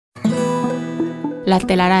La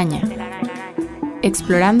telaraña.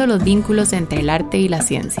 Explorando los vínculos entre el arte y la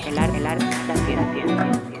ciencia.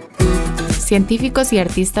 Científicos y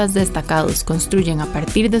artistas destacados construyen a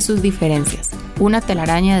partir de sus diferencias una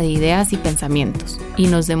telaraña de ideas y pensamientos y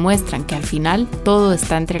nos demuestran que al final todo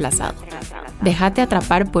está entrelazado. Déjate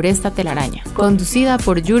atrapar por esta telaraña, conducida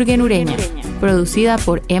por Jürgen Ureña, producida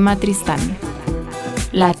por Emma Tristán.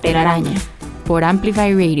 La telaraña, por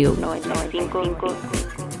Amplify Radio 95.5.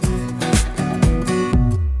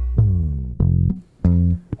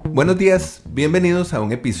 Buenos días, bienvenidos a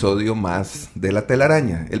un episodio más de La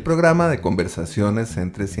Telaraña, el programa de conversaciones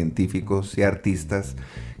entre científicos y artistas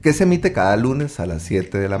que se emite cada lunes a las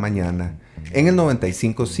 7 de la mañana en el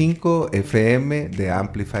 95.5 FM de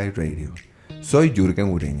Amplify Radio. Soy Jürgen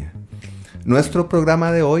Ureña. Nuestro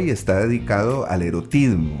programa de hoy está dedicado al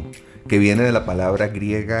erotismo, que viene de la palabra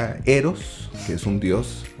griega eros, que es un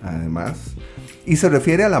dios además, y se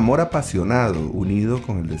refiere al amor apasionado, unido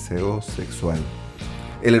con el deseo sexual.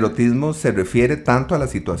 El erotismo se refiere tanto a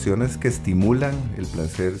las situaciones que estimulan el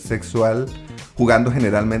placer sexual, jugando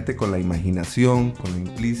generalmente con la imaginación, con lo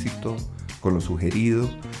implícito, con lo sugerido,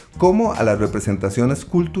 como a las representaciones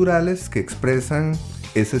culturales que expresan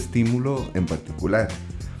ese estímulo en particular.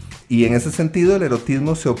 Y en ese sentido el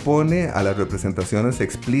erotismo se opone a las representaciones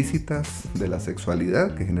explícitas de la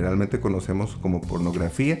sexualidad, que generalmente conocemos como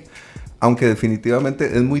pornografía, aunque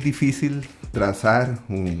definitivamente es muy difícil trazar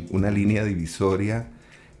una línea divisoria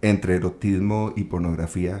entre erotismo y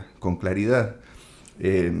pornografía con claridad.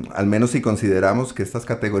 Al menos si consideramos que estas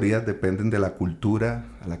categorías dependen de la cultura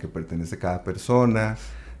a la que pertenece cada persona,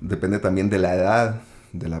 depende también de la edad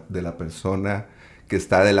de la persona que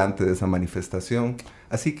está delante de esa manifestación.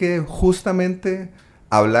 Así que justamente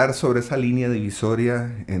hablar sobre esa línea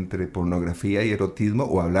divisoria entre pornografía y erotismo,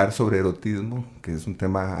 o hablar sobre erotismo, que es un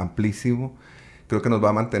tema amplísimo, creo que nos va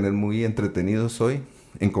a mantener muy entretenidos hoy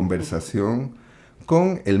en conversación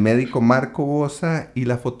con el médico Marco Boza y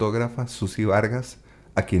la fotógrafa Sussy Vargas,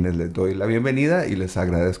 a quienes les doy la bienvenida y les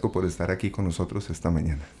agradezco por estar aquí con nosotros esta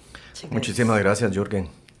mañana. Muchísimas gracias, Jürgen.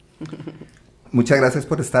 Muchas gracias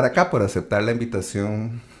por estar acá, por aceptar la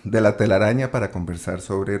invitación de La Telaraña para conversar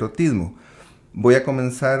sobre erotismo. Voy a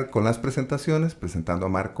comenzar con las presentaciones, presentando a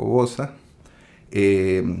Marco Boza,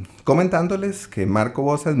 comentándoles que Marco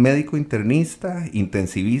Boza es médico internista,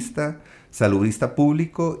 intensivista, saludista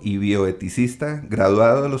público y bioeticista,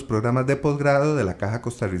 graduado de los programas de posgrado de la Caja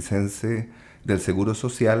Costarricense del Seguro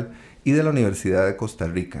Social y de la Universidad de Costa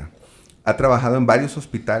Rica. Ha trabajado en varios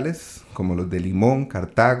hospitales, como los de Limón,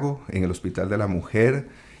 Cartago, en el Hospital de la Mujer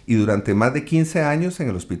y durante más de 15 años en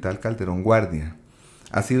el Hospital Calderón Guardia.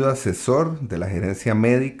 Ha sido asesor de la gerencia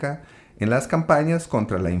médica en las campañas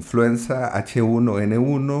contra la influenza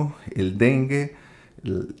H1N1, el dengue,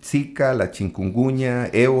 el Zika, la chikungunya,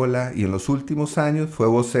 ébola, y en los últimos años fue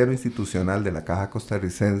vocero institucional de la Caja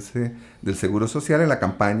Costarricense del Seguro Social en la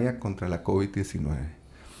campaña contra la COVID-19.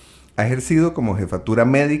 Ha ejercido como jefatura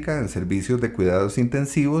médica en servicios de cuidados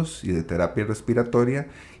intensivos y de terapia respiratoria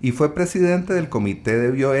y fue presidente del Comité de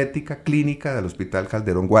Bioética Clínica del Hospital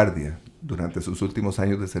Calderón Guardia durante sus últimos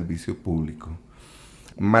años de servicio público.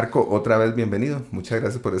 Marco, otra vez bienvenido. Muchas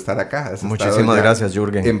gracias por estar acá. Muchísimas gracias,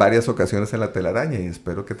 Jürgen. En varias ocasiones en La Telaraña y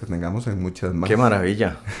espero que te tengamos en muchas más. Qué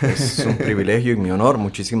maravilla. Es un privilegio y mi honor.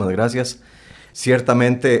 Muchísimas gracias.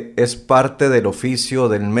 Ciertamente es parte del oficio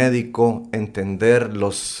del médico entender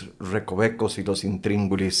los recovecos y los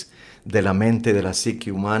intríngulis de la mente, de la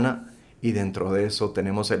psique humana, y dentro de eso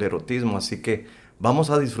tenemos el erotismo, así que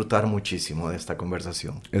vamos a disfrutar muchísimo de esta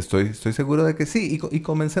conversación. Estoy seguro de que sí, y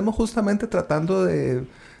comencemos justamente tratando de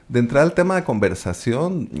entrar al tema de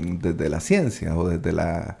conversación desde la ciencia o desde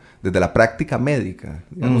la práctica médica.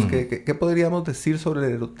 Digamos, ¿qué podríamos decir sobre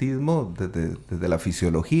el erotismo desde la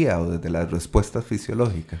fisiología o desde las respuestas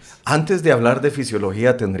fisiológicas? Antes de hablar de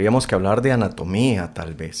fisiología tendríamos que hablar de anatomía,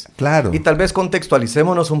 tal vez. Claro. Y tal vez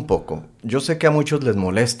contextualicémonos un poco. Yo sé que a muchos les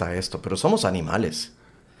molesta esto, pero somos animales.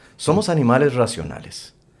 Somos animales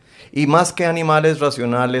racionales. Y más que animales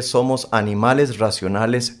racionales, somos animales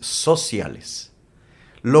racionales sociales.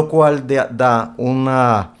 Lo cual le da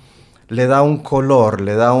un color,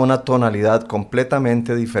 le da una tonalidad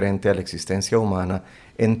completamente diferente a la existencia humana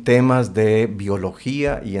en temas de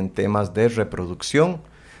biología y en temas de reproducción,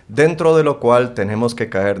 dentro de lo cual tenemos que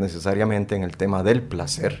caer necesariamente en el tema del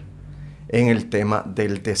placer, en el tema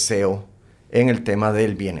del deseo, en el tema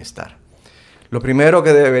del bienestar. Lo primero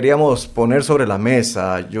que deberíamos poner sobre la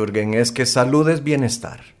mesa, Jürgen, es que salud es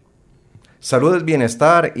bienestar. Salud es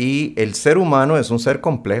bienestar y el ser humano es un ser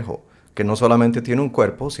complejo, que no solamente tiene un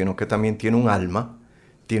cuerpo, sino que también tiene un alma,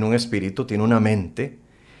 tiene un espíritu, tiene una mente,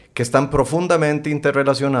 que están profundamente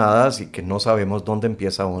interrelacionadas y que no sabemos dónde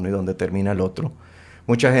empieza uno y dónde termina el otro.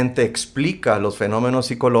 Mucha gente explica los fenómenos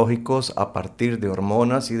psicológicos a partir de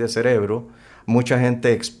hormonas y de cerebro. Mucha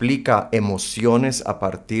gente explica emociones a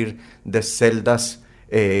partir de celdas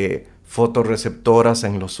fotorreceptoras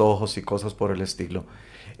en los ojos y cosas por el estilo.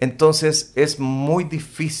 Entonces es muy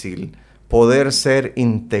difícil poder ser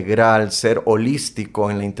integral, ser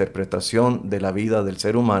holístico en la interpretación de la vida del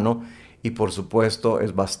ser humano, y por supuesto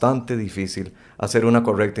es bastante difícil hacer una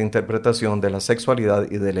correcta interpretación de la sexualidad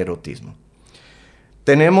y del erotismo.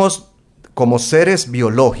 Tenemos como seres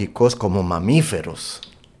biológicos, como mamíferos,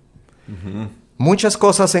 muchas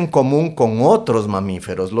cosas en común con otros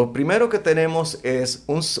mamíferos. Lo primero que tenemos es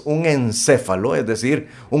un encéfalo, es decir,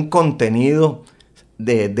 un contenido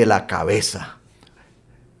de la cabeza,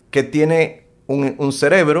 que tiene un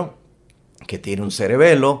cerebro, que tiene un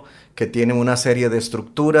cerebelo, que tiene una serie de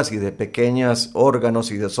estructuras y de pequeños órganos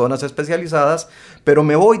y de zonas especializadas, pero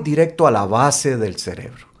me voy directo a la base del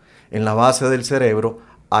cerebro. En la base del cerebro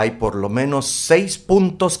hay por lo menos 6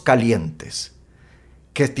 puntos calientes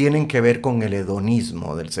que tienen que ver con el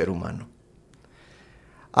hedonismo del ser humano.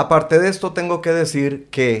 Aparte de esto, tengo que decir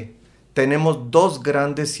que tenemos 2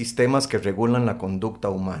 grandes sistemas que regulan la conducta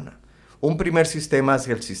humana. Un primer sistema es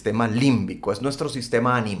el sistema límbico, es nuestro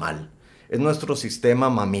sistema animal, es nuestro sistema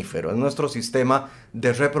mamífero, es nuestro sistema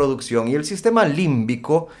de reproducción. Y el sistema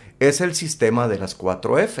límbico es el sistema de las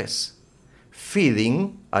 4 Fs.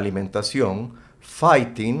 Feeding, alimentación;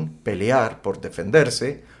 fighting, pelear por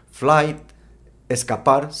defenderse; flight,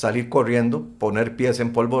 escapar, salir corriendo, poner pies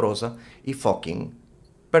en polvorosa; y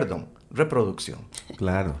reproducción.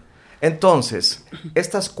 Claro. Entonces,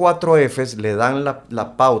 estas 4 Fs le dan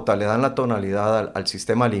la pauta, le dan la tonalidad al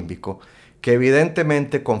sistema límbico, que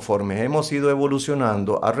evidentemente conforme hemos ido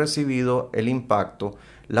evolucionando ha recibido el impacto,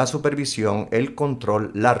 la supervisión, el control,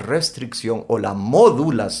 la restricción o la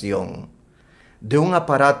modulación de un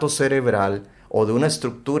aparato cerebral o de una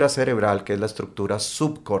estructura cerebral que es la estructura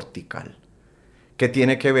subcortical, que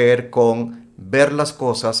tiene que ver con ver las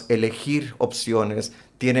cosas, elegir opciones,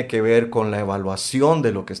 tiene que ver con la evaluación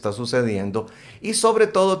de lo que está sucediendo y sobre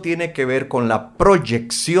todo tiene que ver con la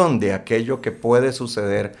proyección de aquello que puede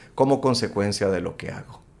suceder como consecuencia de lo que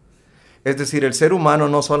hago. Es decir, el ser humano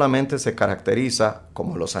no solamente se caracteriza,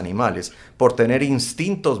 como los animales, por tener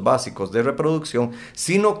instintos básicos de reproducción,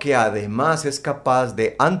 sino que además es capaz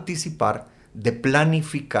de anticipar, de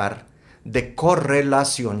planificar, de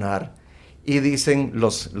correlacionar. Y dicen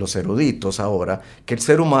los eruditos ahora que el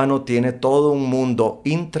ser humano tiene todo un mundo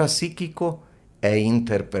intrapsíquico e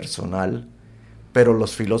interpersonal, pero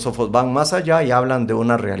los filósofos van más allá y hablan de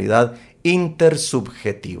una realidad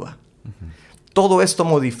intersubjetiva. Todo esto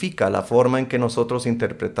modifica la forma en que nosotros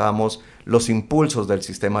interpretamos los impulsos del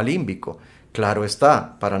sistema límbico. Claro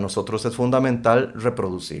está, para nosotros es fundamental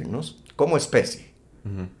reproducirnos como especie.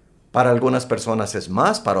 Para algunas personas es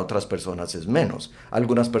más, para otras personas es menos.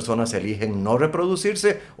 Algunas personas eligen no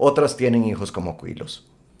reproducirse, otras tienen hijos como cuilos.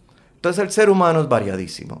 Entonces el ser humano es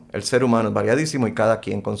variadísimo. El ser humano es variadísimo y cada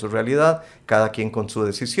quien con su realidad, cada quien con su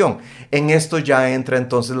decisión. En esto ya entra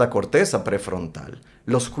entonces la corteza prefrontal,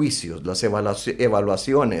 los juicios, las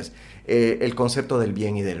evaluaciones, el concepto del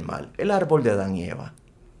bien y del mal, el árbol de Adán y Eva.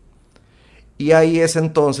 Y ahí es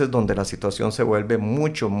entonces donde la situación se vuelve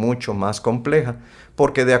mucho, mucho más compleja,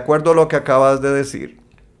 porque de acuerdo a lo que acabas de decir,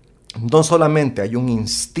 no solamente hay un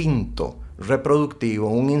instinto reproductivo,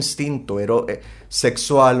 un instinto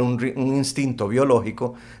sexual, un instinto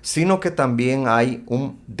biológico, sino que también hay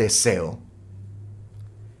un deseo.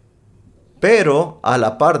 Pero a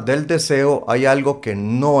la par del deseo hay algo que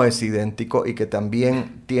no es idéntico y que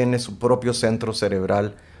también tiene su propio centro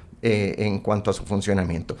cerebral en cuanto a su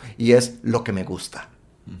funcionamiento, y es lo que me gusta.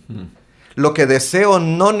 Lo que deseo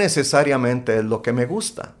no necesariamente es lo que me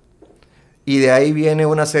gusta. Y de ahí viene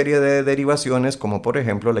una serie de derivaciones, como por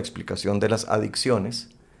ejemplo la explicación de las adicciones,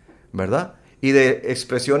 ¿verdad? Y de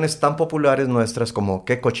expresiones tan populares nuestras como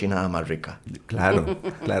qué cochinada más rica. Claro,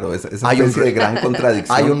 claro, esa especie de gran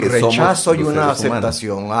contradicción. Hay un que rechazo somos y una los seres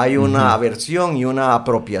aceptación, humanos. hay una aversión y una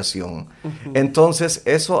apropiación. Entonces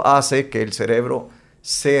eso hace que el cerebro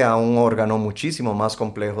sea un órgano muchísimo más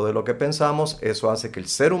complejo de lo que pensamos, eso hace que el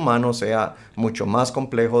ser humano sea mucho más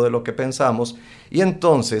complejo de lo que pensamos, y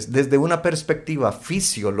entonces, desde una perspectiva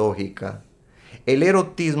fisiológica, el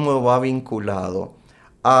erotismo va vinculado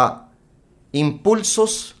a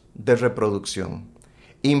impulsos de reproducción,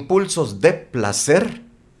 impulsos de placer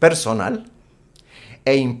personal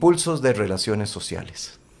e impulsos de relaciones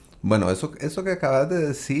sociales. Bueno, eso que acabas de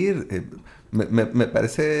decir, me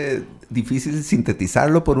parece difícil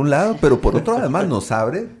sintetizarlo por un lado, pero por otro además nos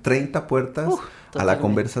abre 30 puertas a la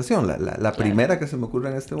conversación. La primera que se me ocurre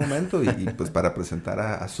en este momento, y pues para presentar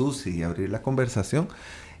a Sussy y abrir la conversación,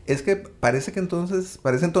 es que parece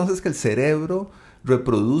entonces que el cerebro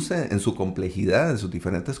reproduce en su complejidad, en sus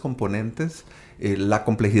diferentes componentes, la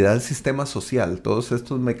complejidad del sistema social, todos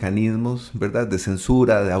estos mecanismos, ¿verdad?, de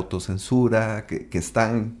censura, de autocensura, que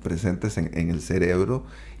están presentes en el cerebro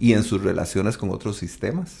y en sus relaciones con otros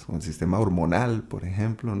sistemas, con el sistema hormonal, por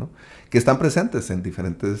ejemplo, ¿no?, que están presentes en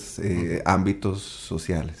diferentes ámbitos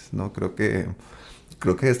sociales, ¿no? Creo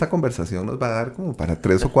que esta conversación nos va a dar como para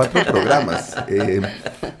 3 o 4 programas.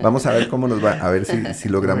 Vamos a ver cómo nos va, a ver si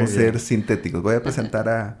logramos ser sintéticos. Voy a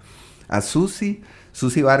presentar a Sussy.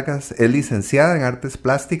 Sussy Vargas es licenciada en Artes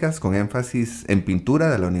Plásticas con énfasis en pintura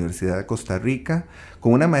de la Universidad de Costa Rica,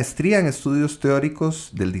 con una maestría en Estudios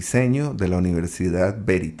Teóricos del Diseño de la Universidad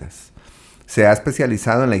Veritas. Se ha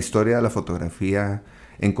especializado en la historia de la fotografía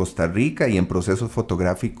en Costa Rica y en procesos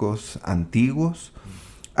fotográficos antiguos.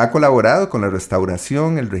 Ha colaborado con la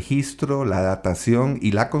restauración, el registro, la datación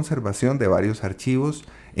y la conservación de varios archivos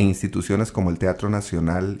en instituciones como el Teatro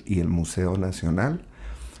Nacional y el Museo Nacional.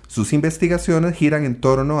 Sus investigaciones giran en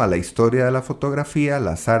torno a la historia de la fotografía,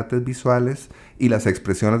 las artes visuales y las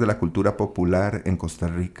expresiones de la cultura popular en Costa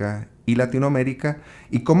Rica y Latinoamérica,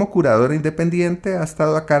 y como curadora independiente ha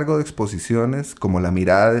estado a cargo de exposiciones como La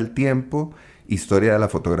mirada del tiempo, Historia de la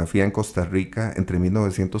fotografía en Costa Rica entre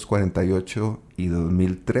 1948 y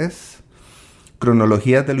 2003,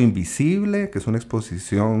 Cronologías de lo invisible, que es una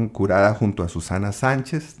exposición curada junto a Susana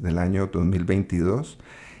Sánchez del año 2022,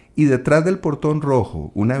 y Detrás del portón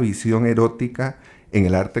rojo, una visión erótica en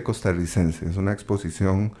el arte costarricense. Es una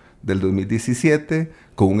exposición del 2017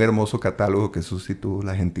 con un hermoso catálogo que Sussy tuvo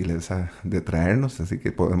la gentileza de traernos, así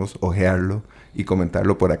que podemos hojearlo y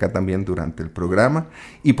comentarlo por acá también durante el programa.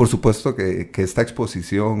 Y por supuesto que esta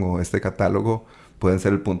exposición o este catálogo pueden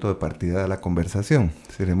ser el punto de partida de la conversación.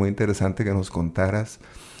 Sería muy interesante que nos contaras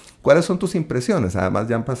cuáles son tus impresiones. Además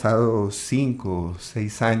ya han pasado 5 o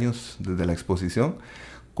 6 años desde la exposición.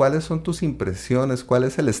 ¿Cuáles son tus impresiones? ¿Cuál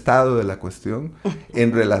es el estado de la cuestión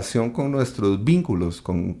en relación con nuestros vínculos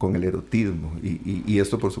con el erotismo? Y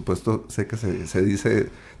esto, por supuesto, sé que se dice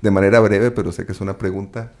de manera breve, pero sé que es una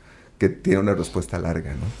pregunta que tiene una respuesta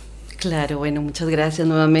larga, ¿no? Claro, bueno, muchas gracias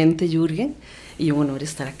nuevamente, Jürgen, y un honor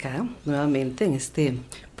estar acá nuevamente en este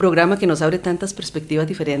programa que nos abre tantas perspectivas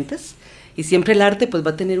diferentes, y siempre el arte pues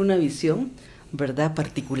va a tener una visión, ¿verdad?,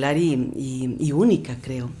 particular y única,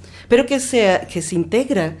 creo, pero que se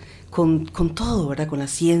integra con todo, ¿verdad?, con la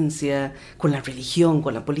ciencia, con la religión,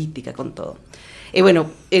 con la política, con todo. Bueno,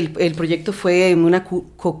 el proyecto fue una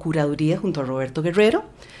co-curaduría junto a Roberto Guerrero,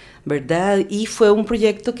 ¿verdad?, y fue un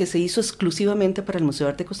proyecto que se hizo exclusivamente para el Museo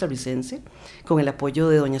de Arte Costarricense, con el apoyo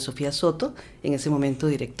de doña Sofía Soto, en ese momento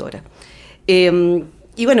directora.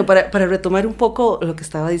 Y bueno, para retomar un poco lo que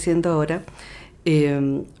estaba diciendo ahora,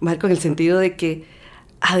 Marco, en el sentido de que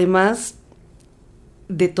además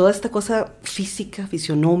de toda esta cosa física,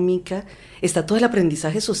 fisionómica, está todo el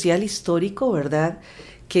aprendizaje social histórico, ¿verdad?,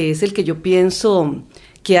 que es el que yo pienso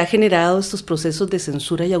que ha generado estos procesos de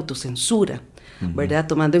censura y autocensura, ¿verdad?,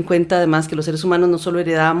 tomando en cuenta además que los seres humanos no solo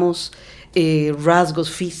heredamos rasgos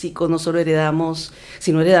físicos, no solo heredamos,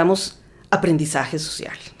 sino heredamos aprendizaje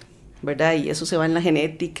social, ¿verdad? Y eso se va en la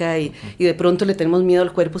genética y de pronto le tenemos miedo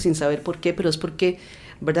al cuerpo sin saber por qué, pero es porque,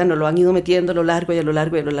 ¿verdad?, nos lo han ido metiendo a lo largo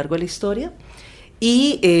de la historia.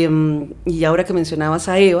 Y ahora que mencionabas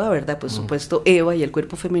a Eva, ¿verdad?, por supuesto Eva y el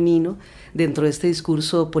cuerpo femenino dentro de este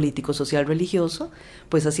discurso político, social, religioso,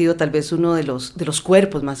 pues ha sido tal vez uno de los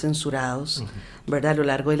cuerpos más censurados, ¿verdad?, a lo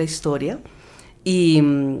largo de la historia. Y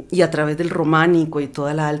a través del románico y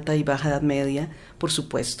toda la alta y baja edad media, por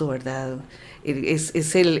supuesto, ¿verdad?,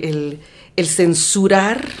 es el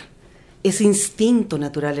censurar ese instinto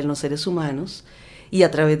natural en los seres humanos, y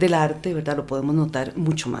a través del arte, ¿verdad?, lo podemos notar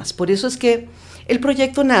mucho más. Por eso es que el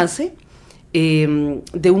proyecto nace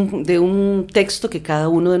de un texto que cada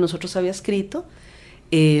uno de nosotros había escrito,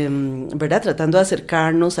 ¿verdad?, tratando de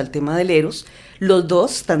acercarnos al tema del eros. Los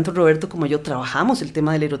dos, tanto Roberto como yo, trabajamos el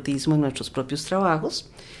tema del erotismo en nuestros propios trabajos.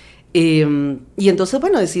 Y entonces,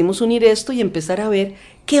 bueno, decidimos unir esto y empezar a ver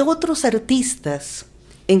qué otros artistas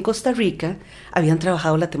en Costa Rica habían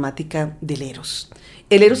trabajado la temática del eros.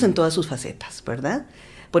 El eros en todas sus facetas, ¿verdad?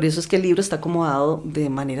 Por eso es que el libro está acomodado de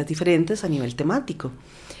maneras diferentes a nivel temático.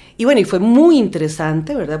 Y bueno, y fue muy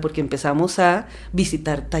interesante, ¿verdad?, porque empezamos a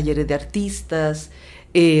visitar talleres de artistas,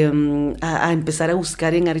 a empezar a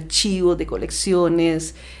buscar en archivos de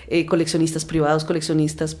colecciones, coleccionistas privados,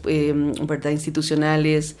 coleccionistas, ¿verdad?,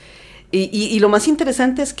 institucionales. Y lo más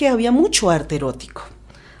interesante es que había mucho arte erótico,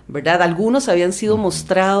 ¿verdad? Algunos habían sido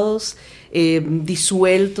mostrados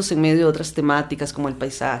disueltos en medio de otras temáticas como el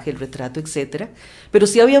paisaje, el retrato, etcétera, pero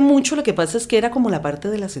sí había mucho. Lo que pasa es que era como la parte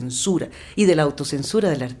de la censura y de la autocensura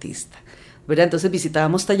del artista, ¿verdad? Entonces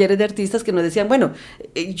visitábamos talleres de artistas que nos decían, bueno,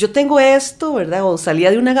 yo tengo esto, ¿verdad? O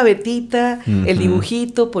salía de una gavetita el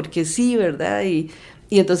dibujito porque sí, ¿verdad? Y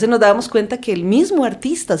entonces nos dábamos cuenta que el mismo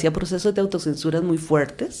artista hacía procesos de autocensuras muy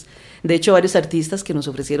fuertes. De hecho, varios artistas que nos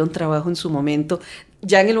ofrecieron trabajo en su momento,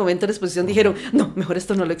 ya en el momento de la exposición dijeron, no, mejor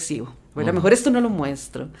esto no lo exhibo, ¿verdad? Mejor esto no lo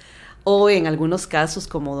muestro. O en algunos casos,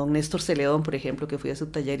 como don Néstor Celedón, por ejemplo, que fui a su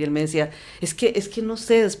taller y él me decía, es que no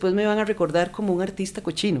sé, después me van a recordar como un artista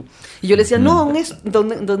cochino. Y yo le decía, no,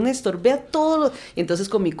 don Néstor, vea todo. Y entonces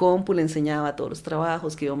con mi compu le enseñaba todos los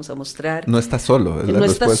trabajos que íbamos a mostrar. No está solo, es la No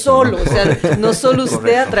respuesta, está solo, ¿no? o sea, no solo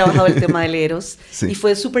usted ha trabajado el tema del eros. Sí. Y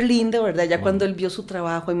fue súper lindo, ¿verdad? Ya cuando él vio su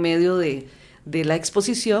trabajo en medio de la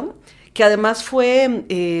exposición, que además fue,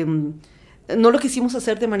 no lo quisimos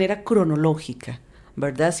hacer de manera cronológica,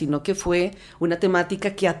 ¿verdad? Sino que fue una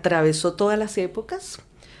temática que atravesó todas las épocas,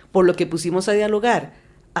 por lo que pusimos a dialogar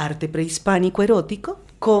arte prehispánico erótico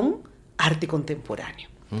con arte contemporáneo,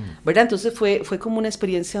 ¿verdad? Entonces fue como una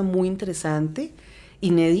experiencia muy interesante,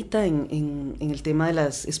 inédita en el tema de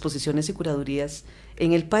las exposiciones y curadurías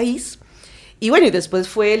en el país. Y bueno, y después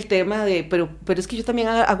fue el tema de, pero es que yo también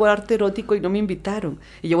hago arte erótico y no me invitaron.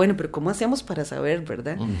 Y yo, bueno, pero ¿cómo hacemos para saber,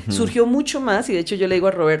 verdad? Surgió mucho más, y de hecho yo le digo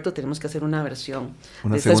a Roberto, tenemos que hacer una versión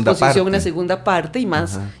de esta exposición, una segunda parte y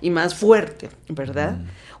más fuerte, ¿verdad?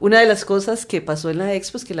 Una de las cosas que pasó en la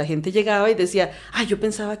expo es que la gente llegaba y decía, yo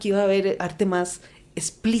pensaba que iba a haber arte más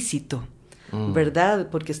explícito, ¿verdad?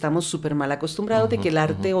 Porque estamos súper mal acostumbrados de que el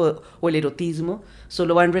arte o el erotismo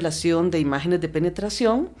solo va en relación de imágenes de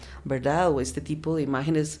penetración, ¿verdad? O este tipo de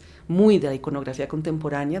imágenes muy de la iconografía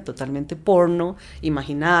contemporánea, totalmente porno,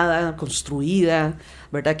 imaginada, construida,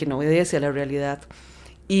 ¿verdad? Que no obedece a la realidad.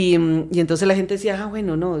 Y entonces la gente decía,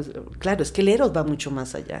 bueno, no, claro, es que el eros va mucho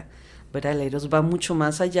más allá, ¿verdad? El eros va mucho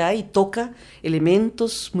más allá y toca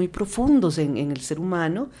elementos muy profundos en el ser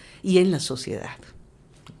humano y en la sociedad.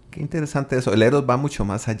 Qué interesante eso. El eros va mucho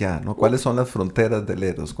más allá, ¿no? ¿Cuáles son las fronteras del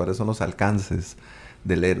eros? ¿Cuáles son los alcances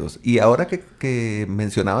del eros? Y ahora que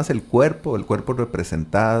mencionabas el cuerpo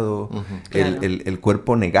representado, claro. el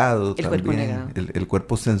cuerpo negado el también, cuerpo negado. El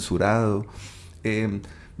cuerpo censurado.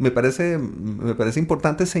 Me parece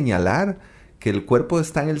importante señalar que el cuerpo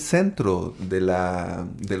está en el centro de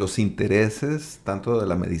los intereses, tanto de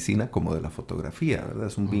la medicina como de la fotografía, ¿verdad?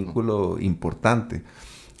 Es un vínculo importante.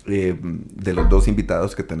 De los dos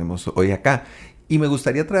invitados que tenemos hoy acá. Y me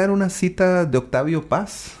gustaría traer una cita de Octavio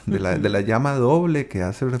Paz, de la llama doble, que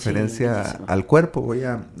hace referencia al cuerpo. Voy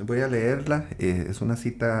a leerla. Es una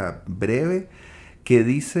cita breve que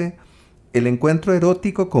dice: el encuentro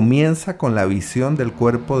erótico comienza con la visión del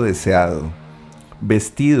cuerpo deseado.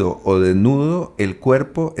 Vestido o desnudo, el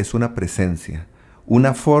cuerpo es una presencia,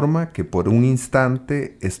 una forma que por un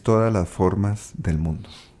instante es todas las formas del mundo.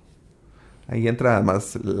 Ahí entra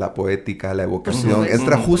además la poética, la evocación,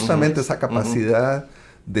 entra justamente esa capacidad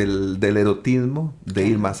del erotismo de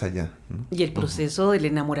ir más allá, ¿no? Y el proceso del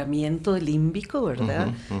enamoramiento del límbico, ¿verdad?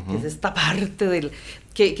 Es esta parte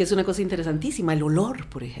que es una cosa interesantísima, el olor,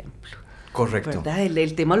 por ejemplo. Correcto. ¿Verdad?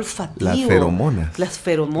 El tema olfativo. Las feromonas. Las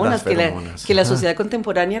feromonas que la sociedad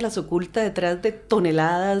contemporánea las oculta detrás de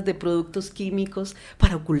toneladas de productos químicos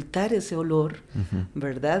para ocultar ese olor,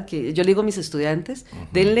 ¿verdad? Que yo le digo a mis estudiantes,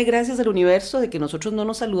 denle gracias al universo de que nosotros no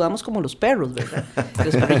nos saludamos como los perros, ¿verdad?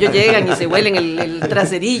 Los perrillos llegan y se huelen el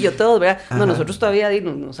traserillo, todo, ¿verdad? No, nosotros todavía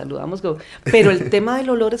nos saludamos como... Pero el tema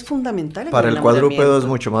del olor es fundamental. Para el cuadrúpedo es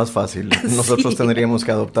mucho más fácil. Nosotros tendríamos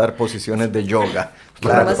que adoptar posiciones de yoga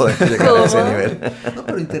para poder llegar a ese nivel. No,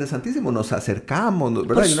 pero interesantísimo, nos acercamos,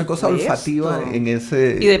 ¿verdad? Hay una cosa olfativa en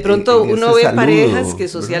ese... Y de pronto uno ve saludo, parejas que ¿verdad?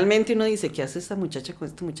 socialmente uno dice, ¿qué hace esta muchacha con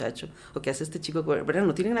este muchacho? ¿O qué hace este chico con... ¿verdad?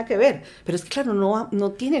 No tiene nada que ver. Pero es que claro,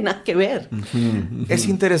 no tiene nada que ver. Es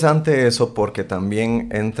interesante eso porque también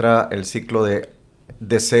entra el ciclo de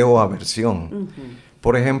deseo-aversión.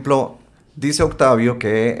 Por ejemplo, dice Octavio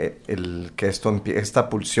que esta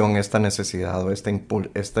pulsión, esta necesidad o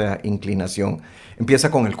esta inclinación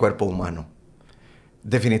empieza con el cuerpo humano.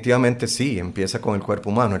 Definitivamente sí, empieza con el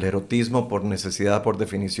cuerpo humano. El erotismo, por necesidad, por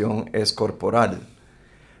definición, es corporal.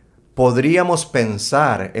 Podríamos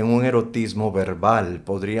pensar en un erotismo verbal,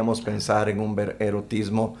 podríamos pensar en un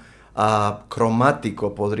erotismo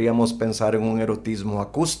cromático, podríamos pensar en un erotismo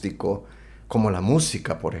acústico, como la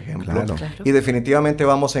música, por ejemplo. Claro. Y definitivamente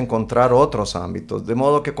vamos a encontrar otros ámbitos. De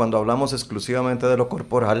modo que cuando hablamos exclusivamente de lo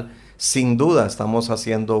corporal, Sin duda estamos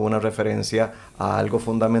haciendo una referencia a algo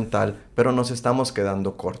fundamental, pero nos estamos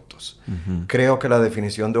quedando cortos. Creo que la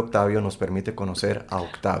definición de Octavio nos permite conocer a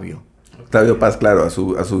Octavio. Octavio Paz, claro, a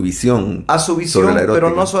su visión. A su visión, sobre la erótica.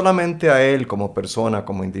 pero no solamente a él como persona,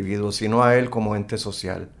 como individuo, sino a él como ente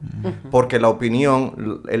social. Porque la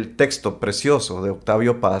opinión, el texto precioso de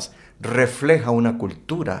Octavio Paz refleja una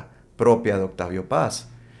cultura propia de Octavio Paz.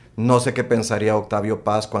 No sé qué pensaría Octavio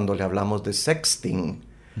Paz cuando le hablamos de sexting,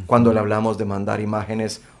 cuando le hablamos de mandar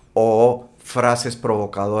imágenes o frases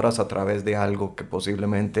provocadoras a través de algo que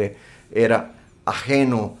posiblemente era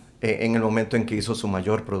ajeno en el momento en que hizo su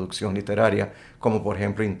mayor producción literaria, como por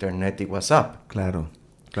ejemplo Internet y WhatsApp. Claro,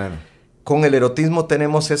 claro. Con el erotismo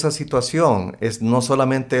tenemos esa situación. No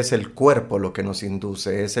solamente es el cuerpo lo que nos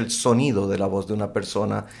induce, es el sonido de la voz de una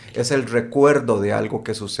persona, es el recuerdo de algo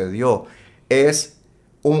que sucedió, es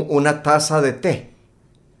una taza de té.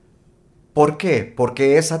 ¿Por qué?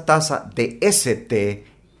 Porque esa taza de ese té,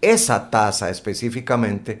 esa taza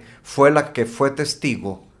específicamente, fue la que fue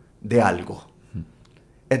testigo de algo.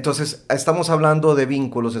 Entonces, estamos hablando de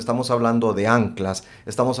vínculos, estamos hablando de anclas,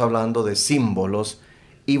 estamos hablando de símbolos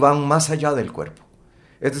y van más allá del cuerpo.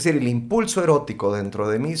 Es decir, el impulso erótico dentro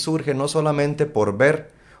de mí surge no solamente por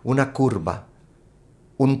ver una curva,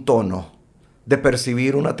 un tono, de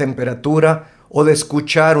percibir una temperatura o de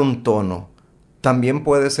escuchar un tono. También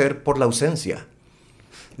puede ser por la ausencia.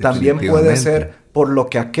 También puede ser por lo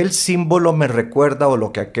que aquel símbolo me recuerda o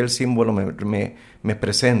lo que aquel símbolo me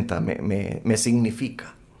presenta, me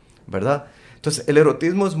significa, ¿verdad? Entonces, el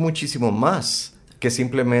erotismo es muchísimo más que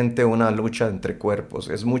simplemente una lucha entre cuerpos.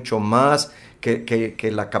 Es mucho más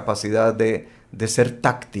que la capacidad de ser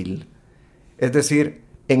táctil. Es decir,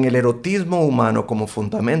 en el erotismo humano como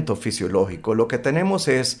fundamento fisiológico, lo que tenemos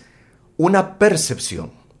es una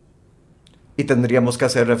percepción. Y tendríamos que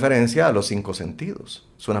hacer referencia a los 5 sentidos.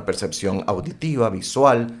 Es una percepción auditiva,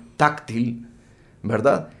 visual, táctil,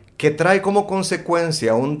 ¿verdad? Que trae como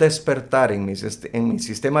consecuencia un despertar en mi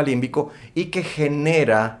sistema límbico y que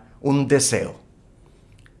genera un deseo.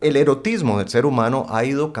 El erotismo del ser humano ha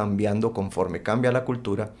ido cambiando conforme cambia la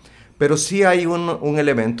cultura, pero sí hay un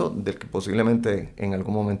elemento del que posiblemente en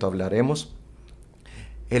algún momento hablaremos.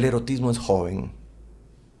 El erotismo es joven.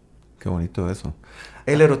 Qué bonito eso.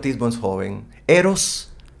 El erotismo es joven.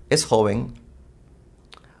 Eros es joven.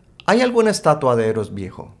 ¿Hay alguna estatua de Eros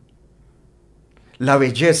viejo? La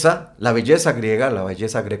belleza griega, la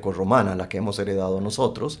belleza grecorromana, la que hemos heredado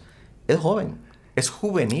nosotros, es joven, es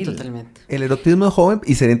juvenil. Totalmente. El erotismo es joven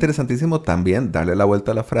y sería interesantísimo también darle la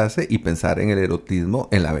vuelta a la frase y pensar en el erotismo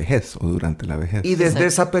en la vejez o durante la vejez. Y desde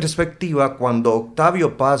esa perspectiva, cuando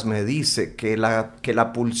Octavio Paz me dice que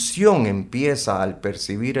la pulsión empieza al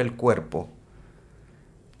percibir el cuerpo,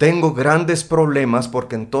 tengo grandes problemas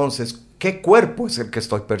porque entonces, ¿qué cuerpo es el que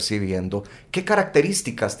estoy percibiendo? ¿Qué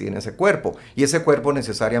características tiene ese cuerpo? Y ese cuerpo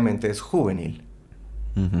necesariamente es juvenil.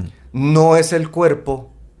 No es el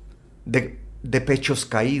cuerpo de pechos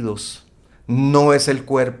caídos, no es el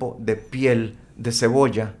cuerpo de piel de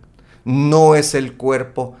cebolla, no es el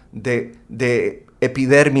cuerpo de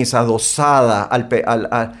epidermis adosada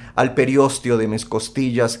al periósteo de mis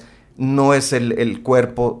costillas, no es el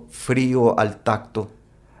cuerpo frío al tacto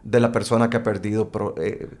de la persona que ha perdido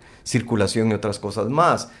circulación y otras cosas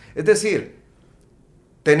más. Es decir,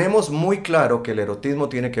 tenemos muy claro que el erotismo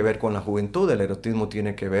tiene que ver con la juventud, el erotismo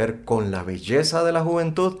tiene que ver con la belleza de la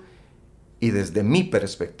juventud, y desde mi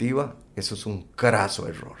perspectiva, eso es un craso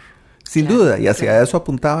error. Sin duda, y hacia eso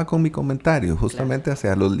apuntaba con mi comentario, justamente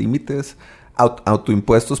hacia los límites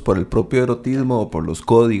autoimpuestos por el propio erotismo o por los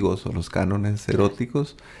códigos o los cánones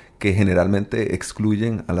eróticos que generalmente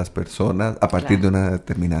excluyen a las personas a partir de una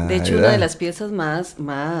determinada edad. De hecho, una de las piezas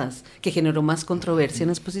más que generó más controversia en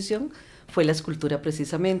la exposición fue la escultura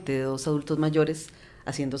precisamente de 2 adultos mayores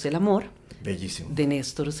haciéndose el amor. Bellísimo. De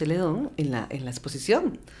Néstor Celedón en la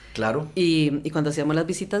exposición. Claro. Y cuando hacíamos las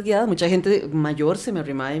visitas guiadas, mucha gente mayor se me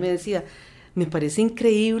arrimaba y me decía, me parece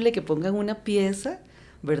increíble que pongan una pieza,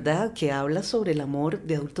 ¿verdad?, que habla sobre el amor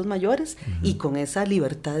de adultos mayores y con esa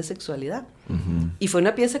libertad de sexualidad. Y fue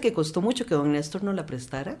una pieza que costó mucho que don Néstor nos la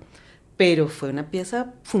prestara, pero fue una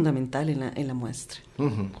pieza fundamental en la muestra.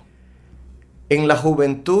 En la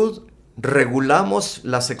juventud regulamos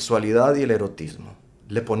la sexualidad y el erotismo.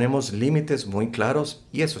 Le ponemos límites muy claros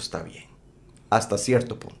y eso está bien, hasta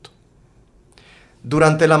cierto punto.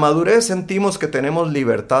 Durante la madurez sentimos que tenemos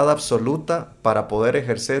libertad absoluta para poder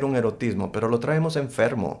ejercer un erotismo, pero lo traemos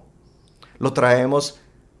enfermo, lo traemos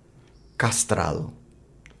castrado,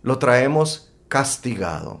 lo traemos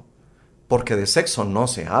castigado, porque de sexo no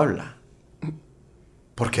se habla,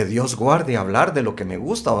 porque Dios guarde hablar de lo que me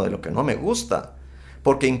gusta o de lo que no me gusta,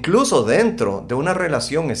 Porque incluso dentro de una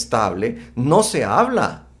relación estable no se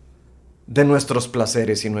habla de nuestros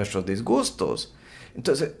placeres y nuestros disgustos.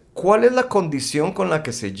 Entonces, ¿cuál es la condición con la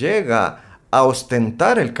que se llega a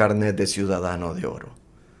ostentar el carnet de ciudadano de oro?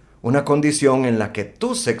 Una condición en la que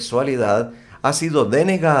tu sexualidad ha sido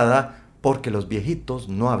denegada porque los viejitos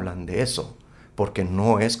no hablan de eso, porque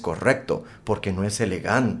no es correcto, porque no es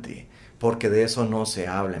elegante, porque de eso no se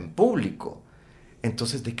habla en público.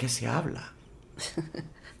 Entonces, ¿de qué se habla?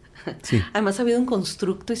 Sí. Además, ha habido un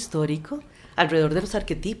constructo histórico alrededor de los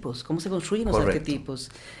arquetipos, cómo se construyen los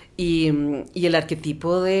arquetipos. Y el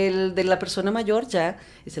arquetipo de la persona mayor ya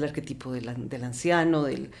es el arquetipo del anciano,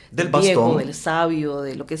 del viejo, del sabio,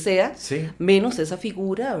 de lo que sea, sí. Menos esa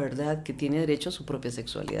figura, ¿verdad?, que tiene derecho a su propia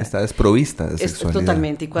sexualidad. Está desprovista de sexualidad.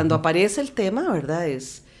 Totalmente. Y cuando aparece el tema, ¿verdad?,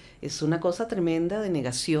 es una cosa tremenda de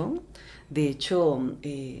negación. De hecho,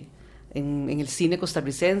 en el cine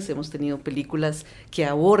costarricense hemos tenido películas que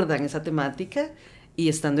abordan esa temática, y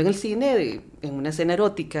estando en el cine, en una escena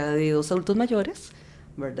erótica de dos adultos mayores,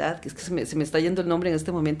 ¿verdad? Que es que se me está yendo el nombre en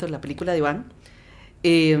este momento de la película de Iván.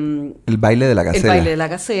 El baile de la gacela. El baile de la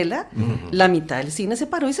gacela. La mitad del cine se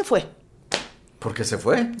paró y se fue. ¿Por qué se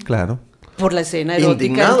fue? Claro. Por la escena erótica.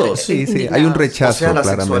 Indignados. Sí, hay un rechazo. O sea, la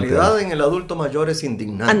claramente. Sexualidad en el adulto mayor es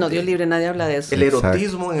indignante. No, Dios libre, nadie habla de eso. El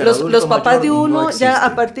erotismo en el adulto mayor los papás de uno, no ya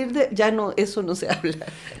a partir de, ya no, eso no se habla.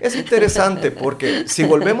 Es interesante porque si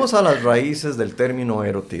volvemos a las raíces del término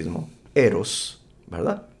erotismo, eros,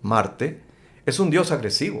 ¿verdad? Marte, es un dios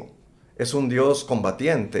agresivo, es un dios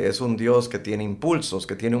combatiente, es un dios que tiene impulsos,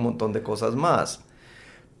 que tiene un montón de cosas más.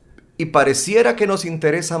 Y pareciera que nos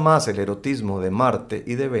interesa más el erotismo de Marte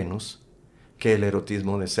y de Venus que el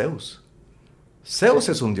erotismo de Zeus. Zeus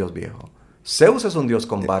es un dios viejo. Zeus es un dios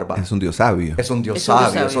con barba. Es un dios sabio. Es un dios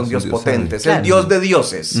sabio, es un dios potente, es el dios de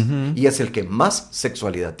dioses. Y es el que más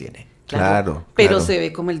sexualidad tiene. Claro. Pero se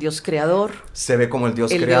ve como el dios creador. Se ve como el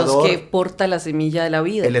dios creador. El dios que porta la semilla de la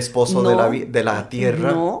vida. El esposo de la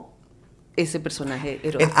tierra. No, ese personaje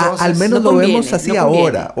erótico. Al menos lo vemos así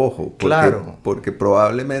ahora, ojo. Claro. Porque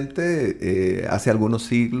probablemente hace algunos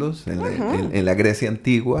siglos, en la Grecia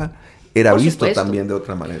antigua, era visto también de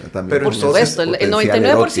otra manera. También. Por supuesto, el 99%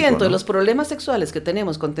 erótico, ¿no?, de los problemas sexuales que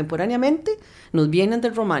tenemos contemporáneamente nos vienen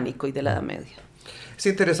del románico y de la Edad Media. Es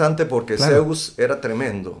interesante porque Zeus era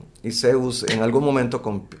tremendo y Zeus en algún momento,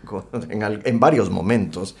 en varios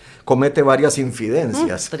momentos, comete varias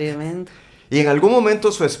infidencias. Tremendo. Y en algún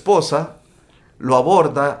momento su esposa lo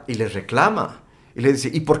aborda y le reclama. Y le dice,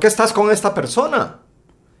 ¿y por qué estás con esta persona?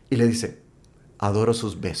 Y le dice, adoro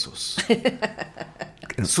sus besos.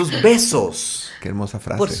 Sus besos. Qué hermosa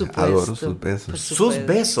frase. Por supuesto. Adoro sus besos. Sus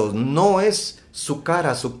besos, no es su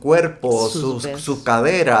cara, su cuerpo, su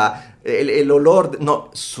cadera, el olor,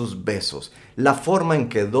 no, sus besos. La forma en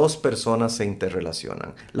que dos personas se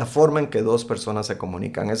interrelacionan, la forma en que dos personas se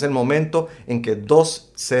comunican, es el momento en que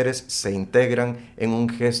dos seres se integran en un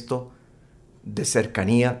gesto de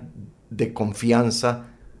cercanía, de confianza,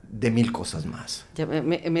 de mil cosas más. Ya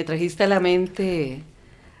me trajiste a la mente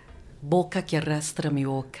boca que arrastra mi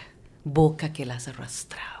boca, boca que la has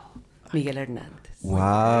arrastrado. Miguel Hernández.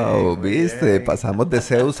 Wow, viste, pasamos de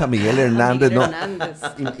Zeus a Miguel Hernández.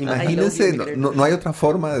 Imagínense, no hay otra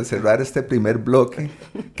forma de cerrar este primer bloque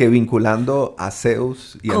que vinculando a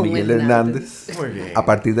Zeus y a Miguel Hernández a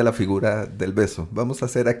partir de la figura del beso. Vamos a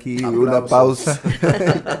hacer aquí una pausa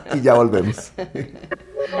y ya volvemos.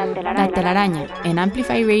 La Telaraña en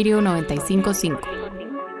Amplify Radio 95.5.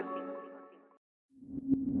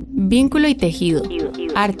 Vínculo y tejido,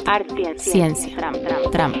 arte, ciencia,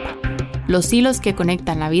 trampa. Los hilos que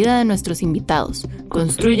conectan la vida de nuestros invitados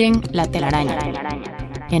construyen la telaraña.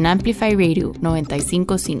 En Amplify Radio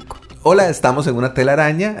 95.5. Hola, estamos en una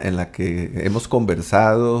telaraña en la que hemos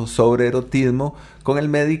conversado sobre erotismo con el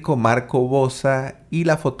médico Marco Boza y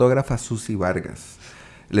la fotógrafa Sussy Vargas.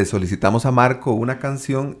 Le solicitamos a Marco una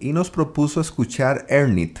canción y nos propuso escuchar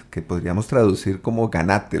Earn It, que podríamos traducir como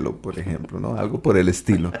Ganátelo, por ejemplo, ¿no? Algo por el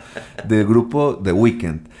estilo, del grupo The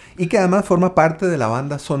Weeknd, y que además forma parte de la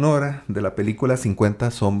banda sonora de la película 50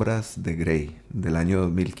 Sombras de Grey, del año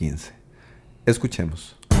 2015.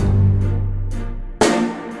 Escuchemos.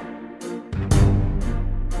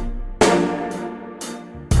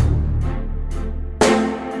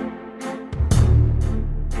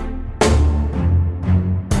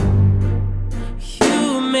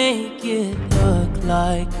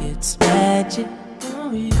 Like it's magic,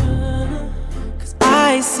 oh yeah. 'Cause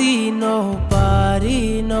I see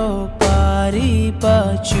nobody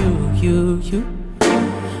but you.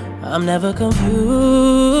 I'm never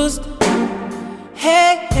confused.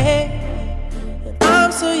 Hey, and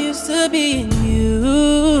I'm so used to being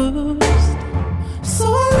used.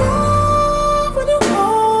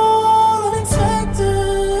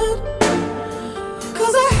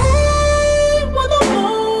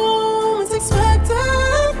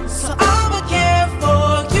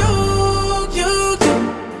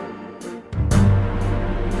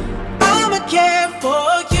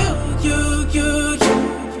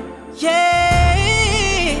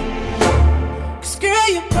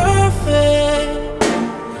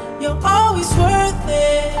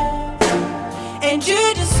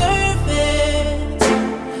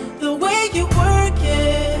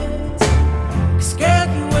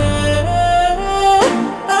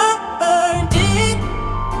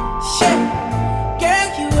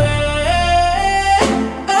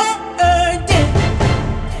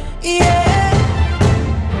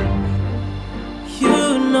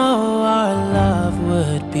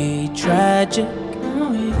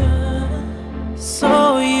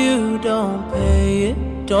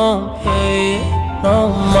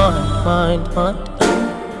 hunt.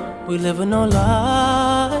 We live in no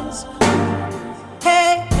lies.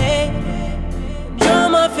 Hey, hey, you're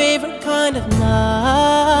my favorite kind of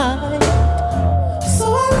night. So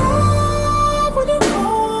I love when you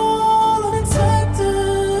call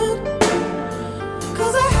unexpected,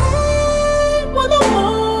 'cause I hate when the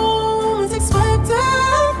moment's expected.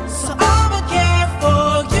 So I'ma care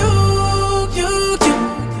for you, you, you.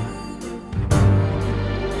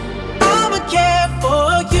 I'ma care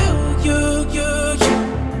for you, you, you, you.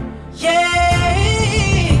 Yeah.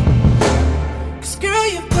 'Cause girl,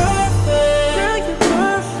 you're perfect. Girl, you're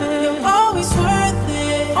perfect. You're always worth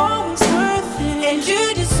it. Always worth it. And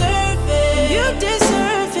you deserve it. You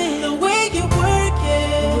deserve it. The way you work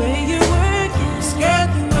it. The way you work it. 'Cause girl,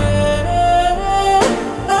 you earned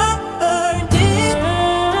it.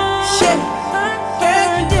 Yeah.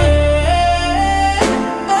 Earned it.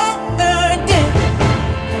 Earned it.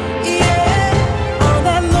 Yeah. On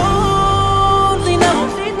that lonely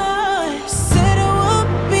night, said it would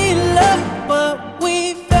be love, but we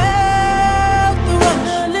felt the rush.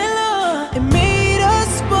 It made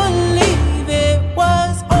us believe it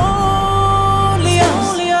was only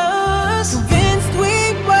us. Convinced we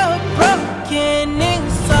were broken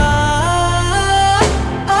inside.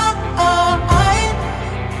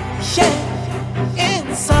 Yeah,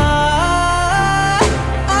 inside.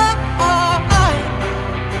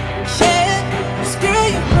 Yeah, 'cause girl,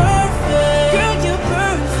 you're perfect. Girl, you're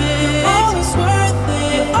perfect. You're always worth it.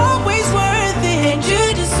 You're always worth it. And you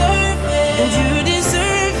deserve it. And you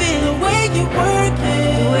deserve it. The way you work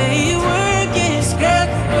it. The way you work it. 'Cause girl,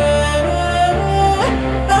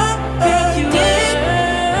 you earned it.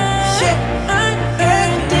 Yeah,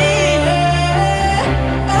 earned it.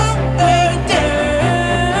 Earned it.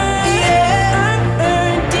 Yeah,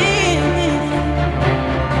 earned it.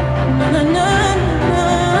 Na na na na.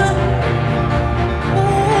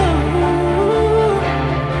 Ooh,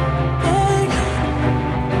 hey.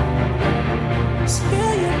 'Cause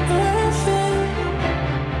girl, you're perfect.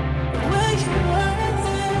 The way you work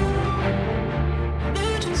it.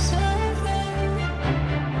 You deserve it.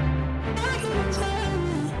 You deserve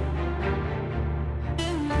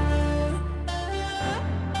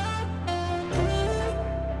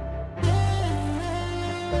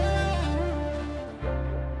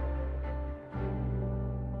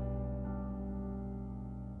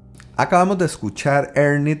Acabamos de escuchar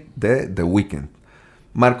Earn It de The Weeknd.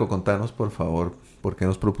 Marco, contanos por favor, ¿por qué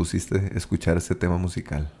nos propusiste escuchar este tema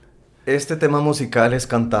musical? Este tema musical es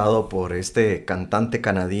cantado por este cantante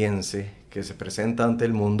canadiense que se presenta ante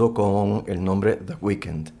el mundo con el nombre The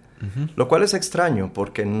Weeknd. Lo cual es extraño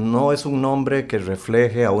porque no es un nombre que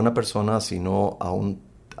refleje a una persona, sino a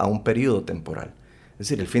un periodo temporal. Es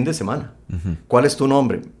decir, el fin de semana. ¿Cuál es tu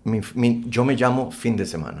nombre? Yo me llamo fin de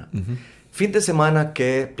semana. Fin de semana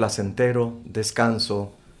que placentero,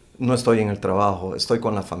 descanso, no estoy en el trabajo, estoy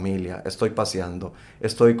con la familia, estoy paseando,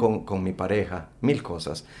 estoy con mi pareja, mil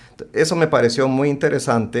cosas. Eso me pareció muy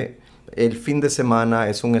interesante. El fin de semana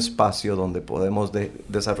es un espacio donde podemos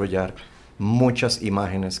desarrollar muchas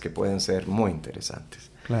imágenes que pueden ser muy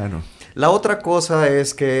interesantes. Claro. La otra cosa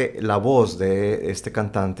es que la voz de este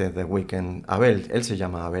cantante de Weeknd, Abel, él se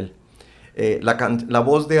llama Abel. La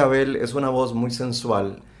voz de Abel es una voz muy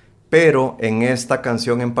sensual, pero en esta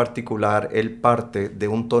canción en particular, él parte de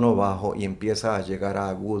un tono bajo y empieza a llegar a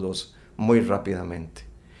agudos muy rápidamente.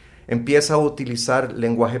 Empieza a utilizar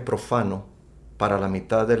lenguaje profano para la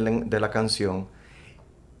mitad de la canción,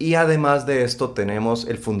 y además de esto tenemos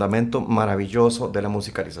el fundamento maravilloso de la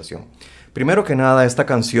musicalización. Primero que nada, esta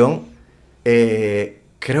canción,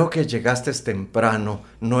 creo que llegaste temprano,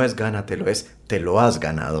 no es gánatelo, es te lo has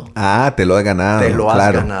ganado. Ah, te lo has ganado. Te lo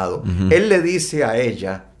claro. has ganado. Él le dice a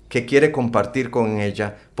ella que quiere compartir con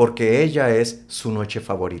ella porque ella es su noche